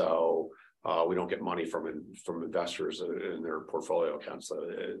us, so we don't get money from investors in their portfolio accounts.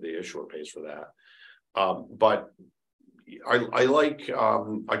 The issuer pays for that. But I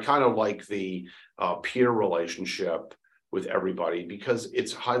kind of like the peer relationship with everybody, because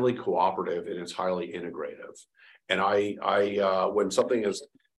it's highly cooperative and it's highly integrative. And when something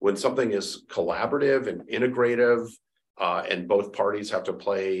is collaborative and integrative, and both parties have to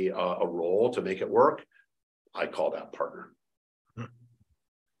play a role to make it work, I call that partner.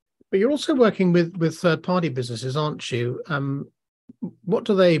 But you're also working with third-party businesses, aren't you? What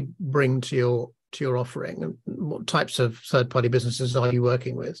do they bring to your offering, and what types of third-party businesses are you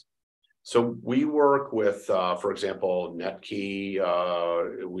working with? So we work with, for example, Netkey.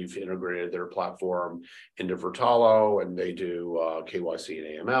 We've integrated their platform into Vertalo, and they do KYC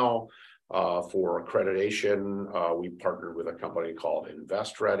and AML. For accreditation, we partnered with a company called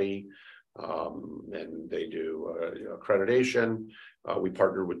InvestReady, and they do accreditation. We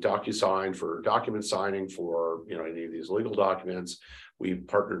partnered with DocuSign for document signing for any of these legal documents. We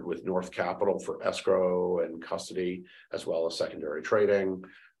partnered with North Capital for escrow and custody, as well as secondary trading.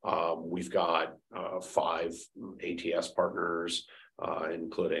 We've got 5 ATS partners,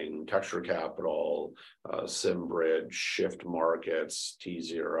 including Texture Capital, SimBridge, Shift Markets,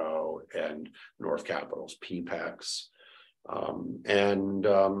 T0, and North Capital's PPEX.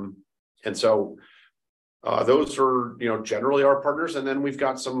 And so those are generally our partners, and then we've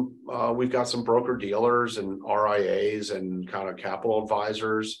got some broker dealers and RIAs and kind of capital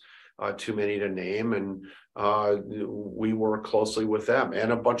advisors, too many to name, and we work closely with them,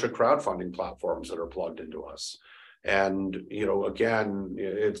 and a bunch of crowdfunding platforms that are plugged into us. And again,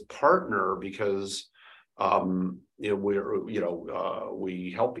 it's partner because we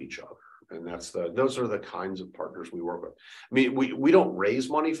help each other. And those are the kinds of partners we work with. I mean, we don't raise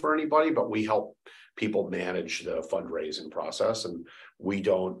money for anybody, but we help people manage the fundraising process, and we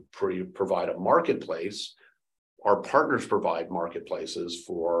don't provide a marketplace. Our partners provide marketplaces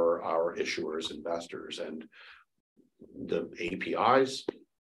for our issuers, investors, and the APIs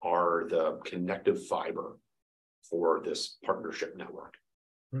are the connective fiber for this partnership network.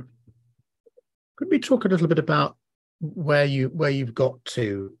 Could we talk a little bit about where you've got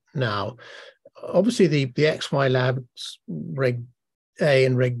to now? Obviously, the XY Labs Reg A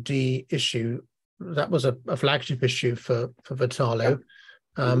and Reg D issue, that was a flagship issue for Vertalo.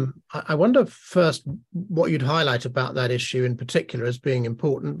 Yeah. I wonder first what you'd highlight about that issue in particular as being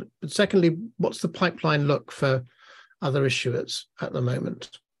important. But secondly, what's the pipeline look for other issuers at the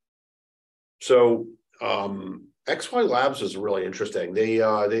moment? So XY Labs was really interesting. They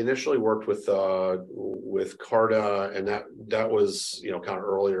initially worked with Carta, and that was kind of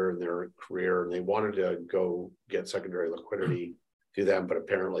earlier in their career, and they wanted to go get secondary liquidity through them, but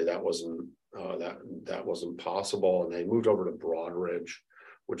apparently that wasn't possible, and they moved over to Broadridge,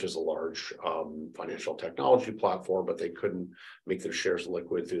 which is a large financial technology platform, but they couldn't make their shares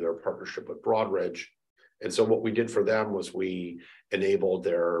liquid through their partnership with Broadridge. And so what we did for them was we enabled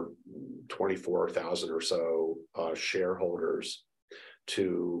their 24,000 or so shareholders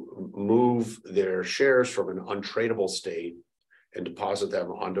to move their shares from an untradeable state and deposit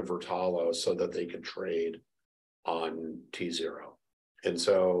them onto Vertalo so that they could trade on T0. And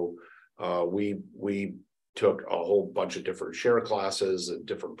so we took a whole bunch of different share classes at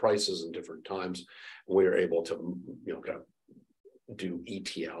different prices and different times. We were able to kind of do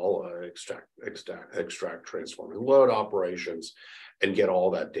ETL, extract, transform, and load operations, and get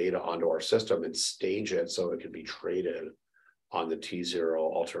all that data onto our system and stage it so it could be traded on the T0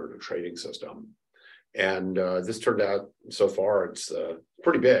 alternative trading system. And this turned out, so far, it's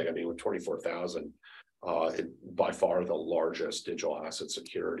pretty big. I mean, with 24,000, by far the largest digital asset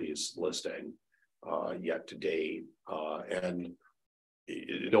securities listing yet to date. And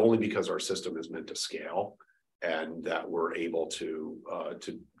it only because our system is meant to scale, and that we're able to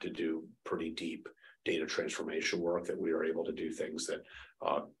do pretty deep data transformation work, that we are able to do things that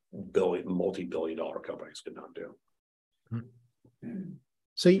multi-billion-dollar companies could not do.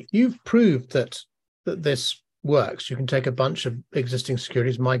 So you've proved that this works. You can take a bunch of existing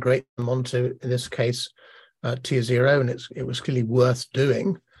securities, migrate them onto, in this case, T0, and it was clearly worth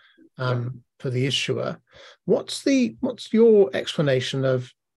doing for the issuer. What's your explanation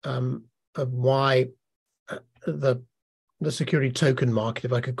of why the security token market,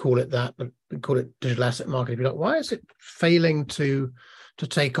 if I could call it that, but we call it digital asset market, if you like, why is it failing to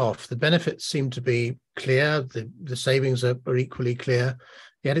take off? The benefits seem to be clear, the savings are equally clear,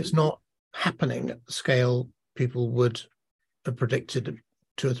 yet it's not happening at the scale people would have predicted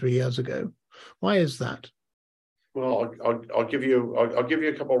 2 or 3 years ago. Why is that? Well, I'll give you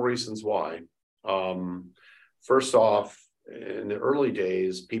a couple of reasons why. First off, in the early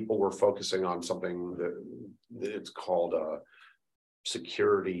days, people were focusing on something that it's called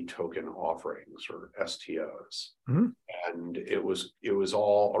security token offerings, or STOs. Mm-hmm. And it was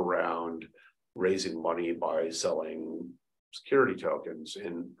all around raising money by selling security tokens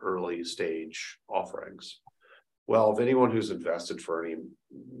in early stage offerings. Well, if anyone who's invested for any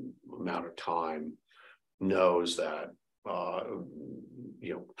amount of time knows that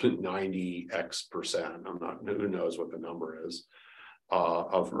 90x%, who knows what the number is,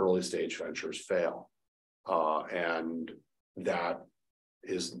 of early stage ventures fail. And that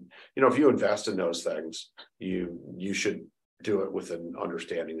is, if you invest in those things, you should do it with an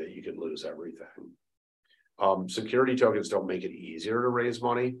understanding that you could lose everything. Security tokens don't make it easier to raise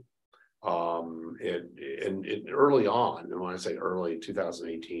money. It early on, and when I say early,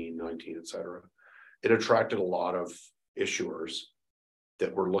 2018, 19, et cetera, it attracted a lot of issuers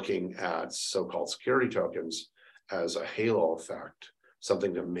that were looking at so-called security tokens as a halo effect,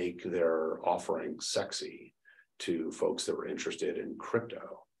 something to make their offering sexy to folks that were interested in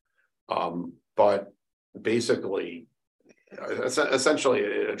crypto. But basically, essentially,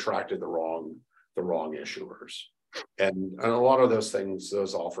 it attracted the wrong issuers. And a lot of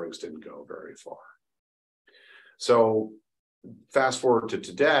those offerings didn't go very far. So fast forward to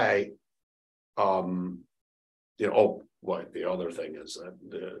today, the other thing is that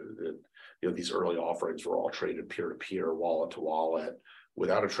these early offerings were all traded peer-to-peer, wallet-to-wallet,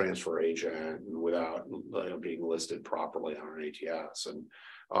 without a transfer agent and without being listed properly on an ATS. And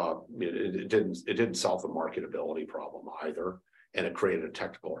it didn't solve the marketability problem either, and it created a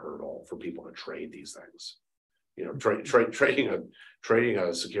technical hurdle for people to trade these things. Trading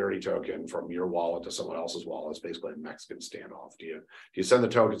a security token from your wallet to someone else's wallet is basically a Mexican standoff. Do you send the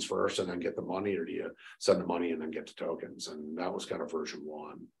tokens first and then get the money, or do you send the money and then get the tokens? And that was kind of version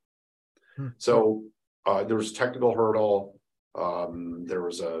 1. So there was a technical hurdle. There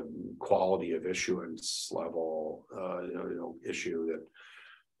was a quality of issuance level issue that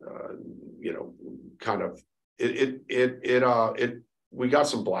we got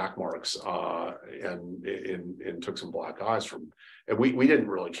some black marks and took some black eyes from, and we didn't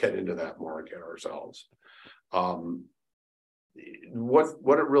really get into that market ourselves.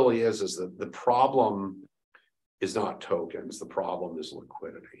 What it really is that the problem is not tokens. The problem is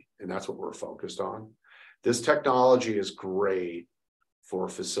liquidity, and that's what we're focused on. This technology is great for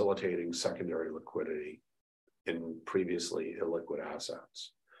facilitating secondary liquidity in previously illiquid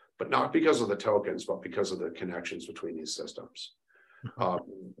assets, but not because of the tokens, but because of the connections between these systems.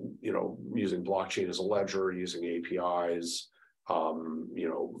 Using blockchain as a ledger, using APIs,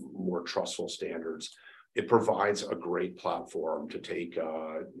 more trustful standards. It provides a great platform to take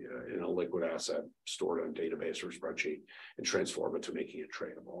in a liquid asset stored on a database or spreadsheet and transform it to making it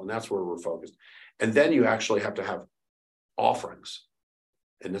tradable. And that's where we're focused. And then you actually have to have offerings.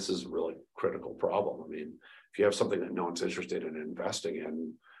 And this is a really critical problem. I mean, if you have something that no one's interested in investing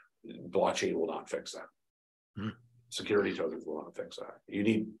in, blockchain will not fix that. Mm. Security tokens will not fix that. You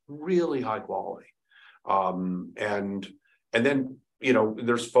need really high quality. And then,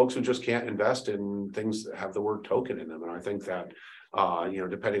 there's folks who just can't invest in things that have the word token in them. And I think that,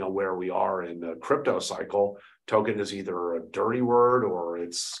 depending on where we are in the crypto cycle, token is either a dirty word or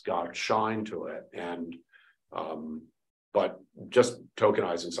it's got shine to it. And, but just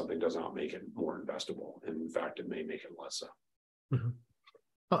tokenizing something does not make it more investable. In fact, it may make it less so. Mm-hmm.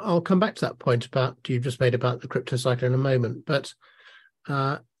 I'll come back to that point you've just made about the crypto cycle in a moment. But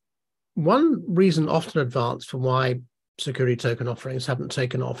one reason often advanced for why security token offerings haven't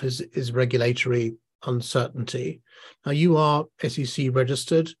taken off is regulatory uncertainty. Now, you are SEC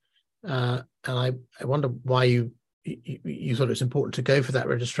registered, and I wonder why you thought it's important to go for that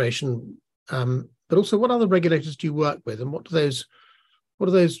registration. But also, what other regulators do you work with, and what do those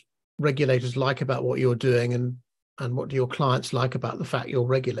regulators like about what you're doing, and what do your clients like about the fact you're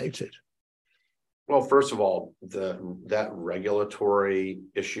regulated? Well, first of all, that regulatory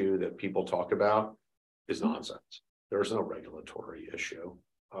issue that people talk about is nonsense. There's no regulatory issue.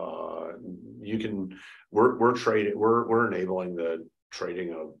 We're enabling the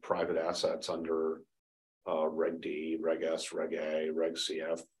trading of private assets under Reg D, Reg S, Reg A, Reg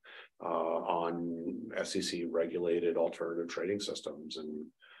CF on SEC regulated alternative trading systems, and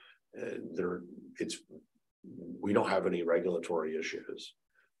we don't have any regulatory issues.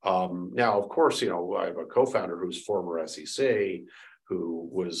 Now, of course, I have a co-founder who's former SEC, who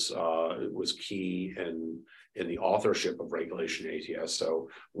was key in the authorship of regulation ATS. So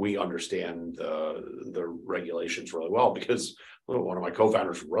we understand the regulations really well because one of my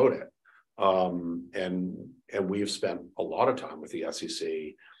co-founders wrote it. And we've spent a lot of time with the SEC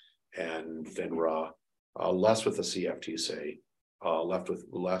and FINRA, less with the CFTC,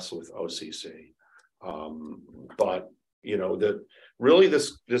 less with OCC. But that really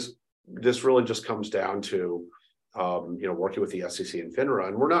this really just comes down to working with the SEC and FINRA,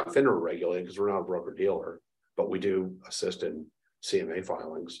 and we're not FINRA regulated because we're not a broker dealer, but we do assist in CMA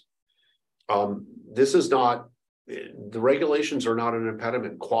filings. This is not, the regulations are not an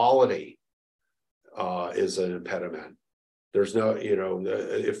impediment. Quality is an impediment. There's no,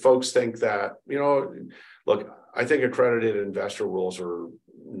 if folks think that, look, I think accredited investor rules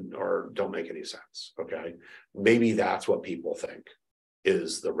don't make any sense. Okay. Maybe that's what people think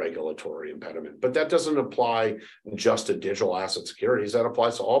is the regulatory impediment, but that doesn't apply just to digital asset securities. That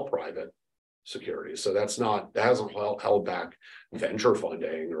applies to all private securities. So that hasn't held back venture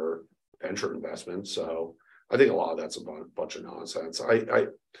funding or venture investments. So I think a lot of that's a bunch of nonsense. I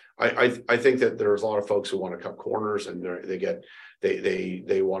think that there's a lot of folks who want to cut corners, and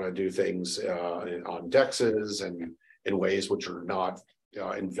they want to do things on DEXs and in ways which are not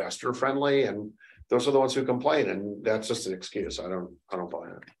investor friendly, and those are the ones who complain, and that's just an excuse. I don't buy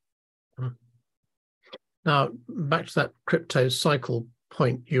it. Now, back to that crypto cycle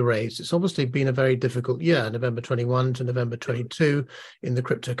point you raised, it's obviously been a very difficult year, November 21 to November 22 in the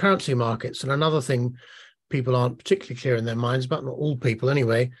cryptocurrency markets. And another thing people aren't particularly clear in their minds about, not all people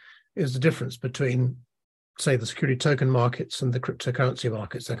anyway, is the difference between, say, the security token markets and the cryptocurrency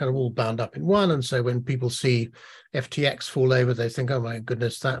markets. They're kind of all bound up in one. And so when people see FTX fall over, they think, oh my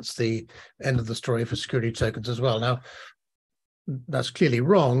goodness, that's the end of the story for security tokens as well. Now, that's clearly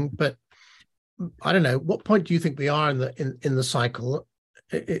wrong, but I don't know, what point do you think we are in the cycle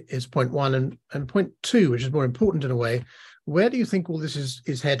is point one, and point two, which is more important in a way, where do you think all this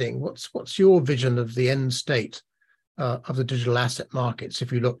is heading? What's your vision of the end state of the digital asset markets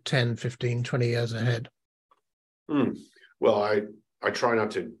if you look 10, 15, 20 years ahead? Well, I try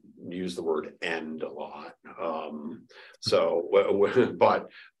not to use the word end a lot. So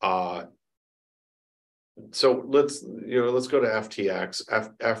let's go to FTX.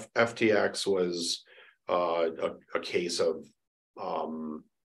 FTX was a case of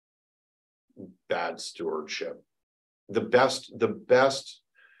bad stewardship. The best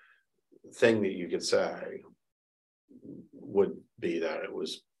thing that you could say would be that it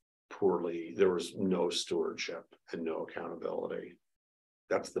was there was no stewardship and no accountability.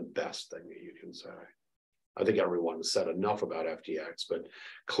 That's the best thing that you can say. I think everyone has said enough about FTX, but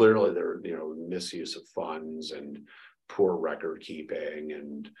clearly there, misuse of funds and poor record keeping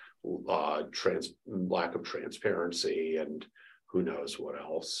and lack of transparency and who knows what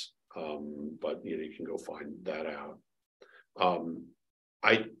else. But you can go find that out.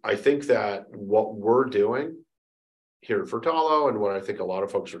 I think that what we're doing here at Vertalo, and what I think a lot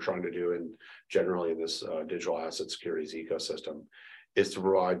of folks are trying to do generally in this digital asset securities ecosystem, is to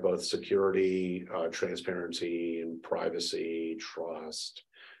provide both security, transparency, and privacy, trust,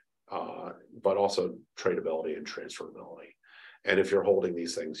 but also tradability and transferability. And if you're holding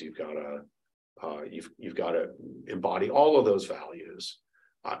these things, you've got to embody all of those values.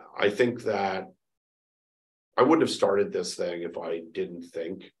 I think that I wouldn't have started this thing if I didn't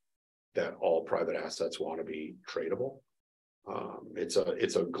think that all private assets want to be tradable. It's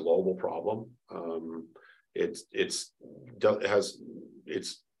a global problem. It's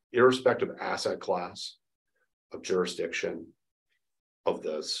irrespective of asset class, of jurisdiction, of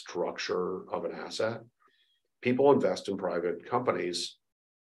the structure of an asset. People invest in private companies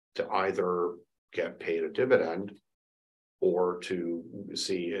to either get paid a dividend or to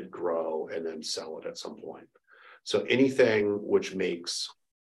see it grow and then sell it at some point. So anything which makes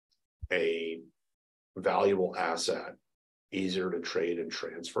a valuable asset easier to trade and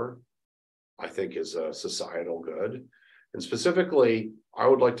transfer, I think is a societal good. And specifically, I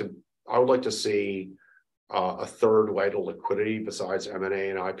would like to see a third way to liquidity besides M&A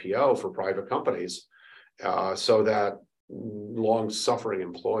and IPO for private companies, so that long-suffering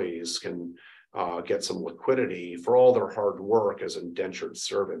employees can get some liquidity for all their hard work as indentured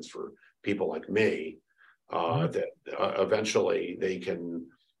servants for people like me, that eventually they can,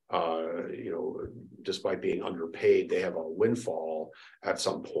 despite being underpaid, they have a windfall at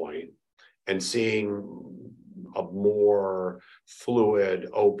some point. And seeing a more fluid,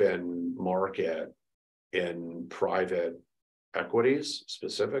 open market in private equities,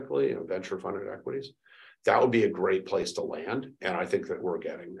 specifically venture funded equities, that would be a great place to land. And I think that we're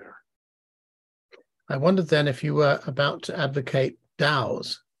getting there. I wondered then if you were about to advocate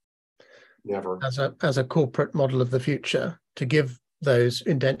DAOs. Never. As a corporate model of the future, to give those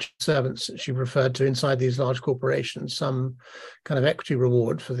indentured servants that you referred to inside these large corporations some kind of equity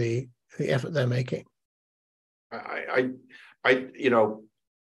reward for the effort they're making. I'm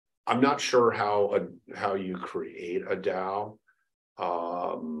not sure how you create a DAO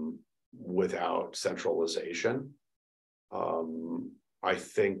without centralization. I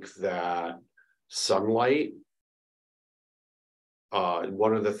think that Sunlight,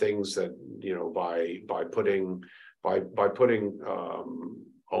 one of the things that by putting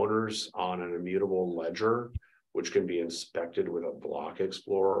owners on an immutable ledger, which can be inspected with a block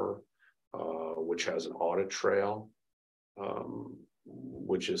explorer, which has an audit trail,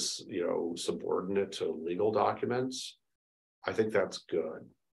 which is subordinate to legal documents, I think that's good.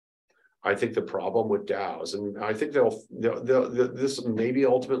 I think the problem with DAOs, and I think this maybe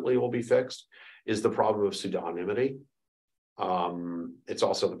ultimately will be fixed, is the problem of pseudonymity. It's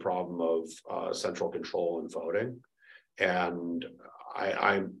also the problem of central control and voting. And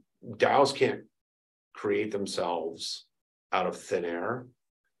DAOs can't create themselves out of thin air.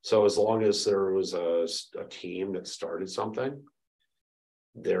 So as long as there was a team that started something,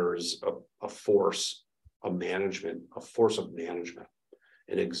 there's a force of management,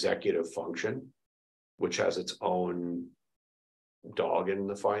 an executive function, which has its own dog in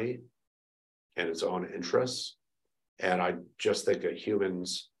the fight and its own interests. And I just think that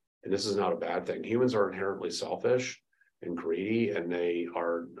humans, and this is not a bad thing, humans are inherently selfish and greedy, and they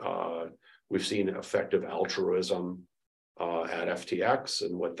are, we've seen effective altruism at FTX,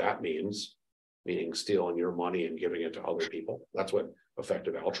 and what that means, meaning stealing your money and giving it to other people. That's what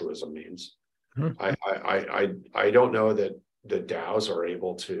effective altruism means. Mm-hmm. I don't know that the DAOs are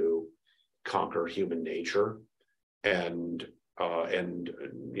able to conquer human nature, and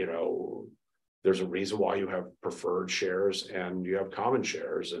there's a reason why you have preferred shares and you have common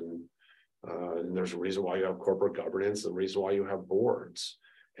shares, and there's a reason why you have corporate governance, the reason why you have boards,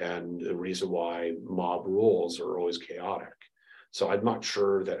 and the reason why mob rules are always chaotic. So I'm not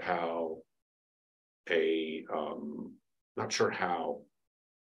sure that how a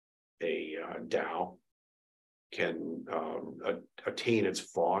DAO can attain its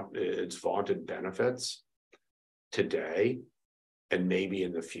vaunted benefits today, and maybe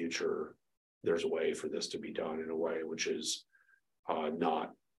in the future there's a way for this to be done in a way which is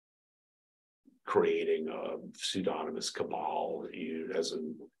not creating a pseudonymous cabal that you, as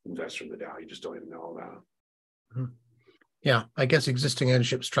an investor in the DAO, you just don't even know about. Mm-hmm. Yeah, I guess existing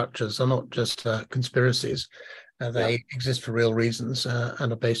ownership structures are not just conspiracies. They exist for real reasons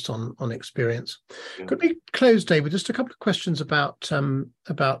and are based on experience. Yeah. Could we close, Dave, with just a couple of questions about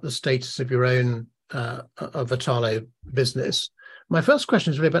the status of your own Vertalo business My first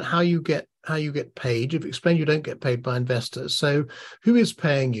question is really about how you get paid. You've explained you don't get paid by investors. So who is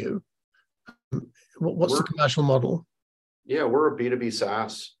paying you? What's the commercial model? Yeah, we're a B2B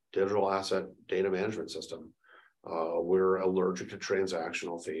SaaS digital asset data management system. We're allergic to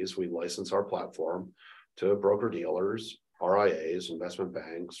transactional fees. We license our platform to broker dealers, RIAs, investment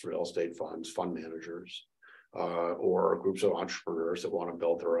banks, real estate funds, fund managers, or groups of entrepreneurs that want to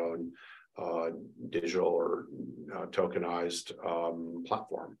build their own digital or tokenized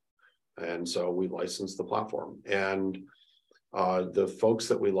platform. And so we license the platform. And the folks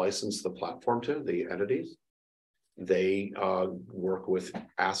that we license the platform to, the entities, they work with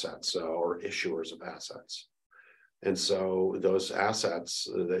assets or issuers of assets. And so those assets,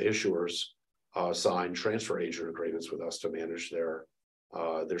 the issuers sign transfer agent agreements with us to manage their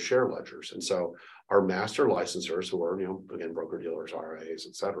share ledgers. And so our master licensors, who are, again, broker dealers, RIAs,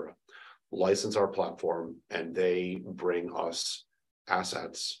 et cetera, license our platform, and they bring us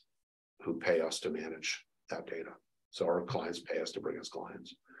assets who pay us to manage that data. So our clients pay us to bring us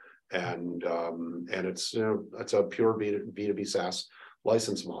clients. And it's, it's a pure B2B SaaS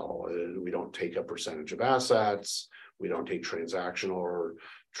license model. We don't take a percentage of assets. We don't take transactional or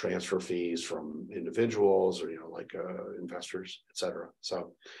transfer fees from individuals or, like investors, et cetera.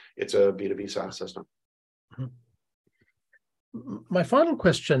 So it's a B2B SaaS system. My final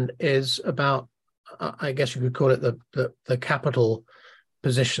question is about, I guess you could call it the capital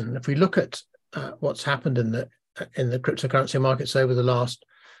position. If we look at what's happened in the cryptocurrency markets over the last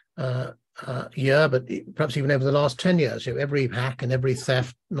year, but perhaps even over the last 10 years, every hack and every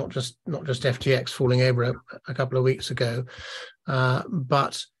theft, not just FTX falling over a couple of weeks ago,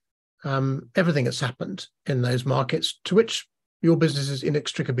 but everything that's happened in those markets, to which your business is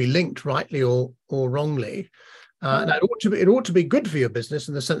inextricably linked, rightly or wrongly. Now it ought to be good for your business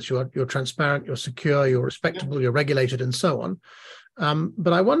in the sense you're transparent, you're secure, you're respectable, you're regulated, and so on.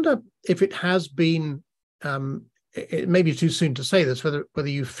 But I wonder if it has been. It may be too soon to say this, whether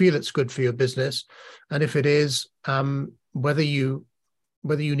you feel it's good for your business, and if it is, whether you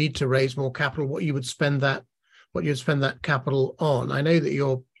need to raise more capital, what you'd spend that capital on. I know that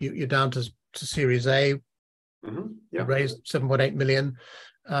you're down to Series A. Mm-hmm. Yeah. Raised 7.8 million.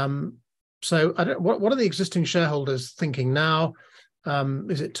 So what are the existing shareholders thinking now?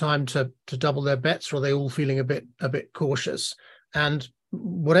 Is it time to double their bets, or are they all feeling a bit cautious? And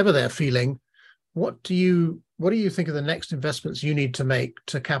whatever they're feeling, what do you think are the next investments you need to make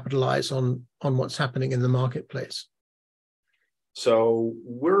to capitalize on what's happening in the marketplace? So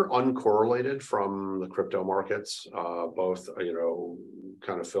we're uncorrelated from the crypto markets, both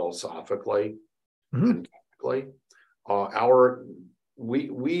kind of philosophically and technically.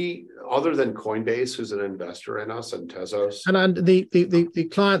 We other than Coinbase, who's an investor in us, and Tezos, and the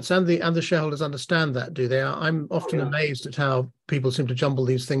clients and the shareholders understand that, do they? I'm often amazed at how people seem to jumble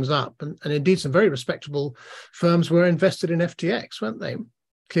these things up, and indeed some very respectable firms were invested in FTX, weren't they?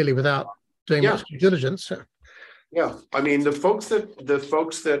 Clearly without doing much due diligence. Yeah, I mean the folks that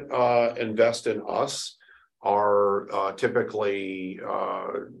invest in us are typically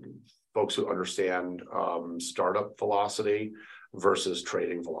folks who understand startup velocity versus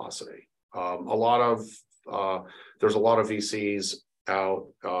trading velocity. There's a lot of VCs out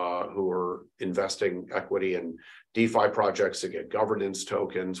who are investing equity in DeFi projects to get governance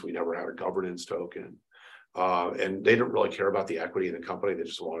tokens. We never had a governance token. And they didn't really care about the equity in the company. They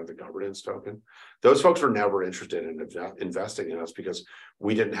just wanted the governance token. Those folks were never interested in investing in us because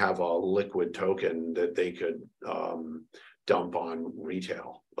we didn't have a liquid token that they could dump on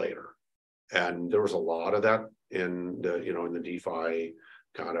retail later. And there was a lot of that in the DeFi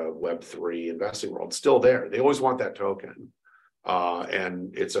kind of Web3 investing world. Still there. They always want that token.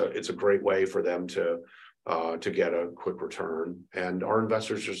 And it's a great way for them to get a quick return. And our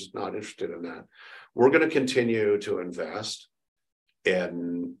investors are just not interested in that. We're going to continue to invest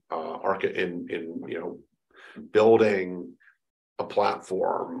in building a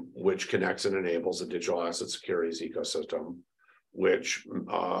platform which connects and enables a digital asset securities ecosystem, which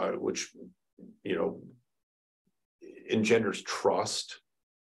engenders trust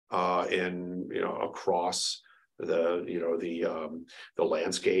across the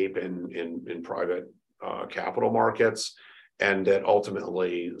landscape in private capital markets, and that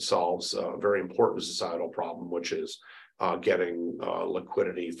ultimately solves a very important societal problem, which is getting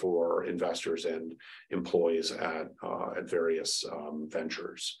liquidity for investors and employees at various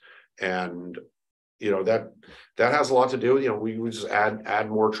ventures. And that has a lot to do. We just add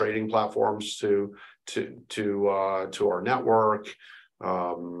more trading platforms to our network.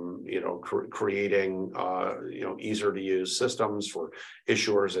 Creating easier to use systems for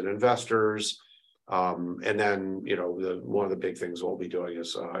issuers and investors. And then, one of the big things we'll be doing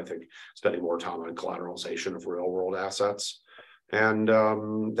is, I think, spending more time on collateralization of real world assets. And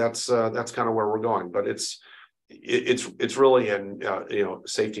that's kind of where we're going. But it's really in,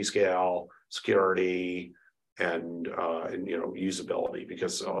 safety scale, security, and usability,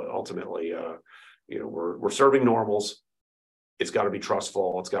 because ultimately, we're serving normals. It's got to be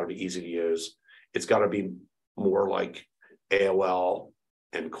trustful. It's got to be easy to use. It's got to be more like AOL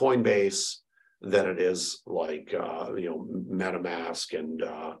and Coinbase than it is like MetaMask and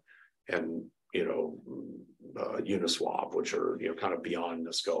Uniswap, which are kind of beyond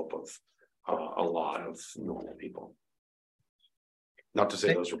the scope of a lot of normal people. Not to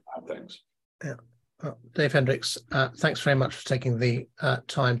say those are bad things. Yeah. Well, Dave Hendricks, thanks very much for taking the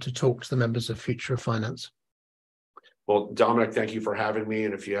time to talk to the members of Future of Finance. Well, Dominic, thank you for having me.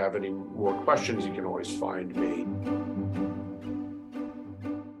 And if you have any more questions, you can always find me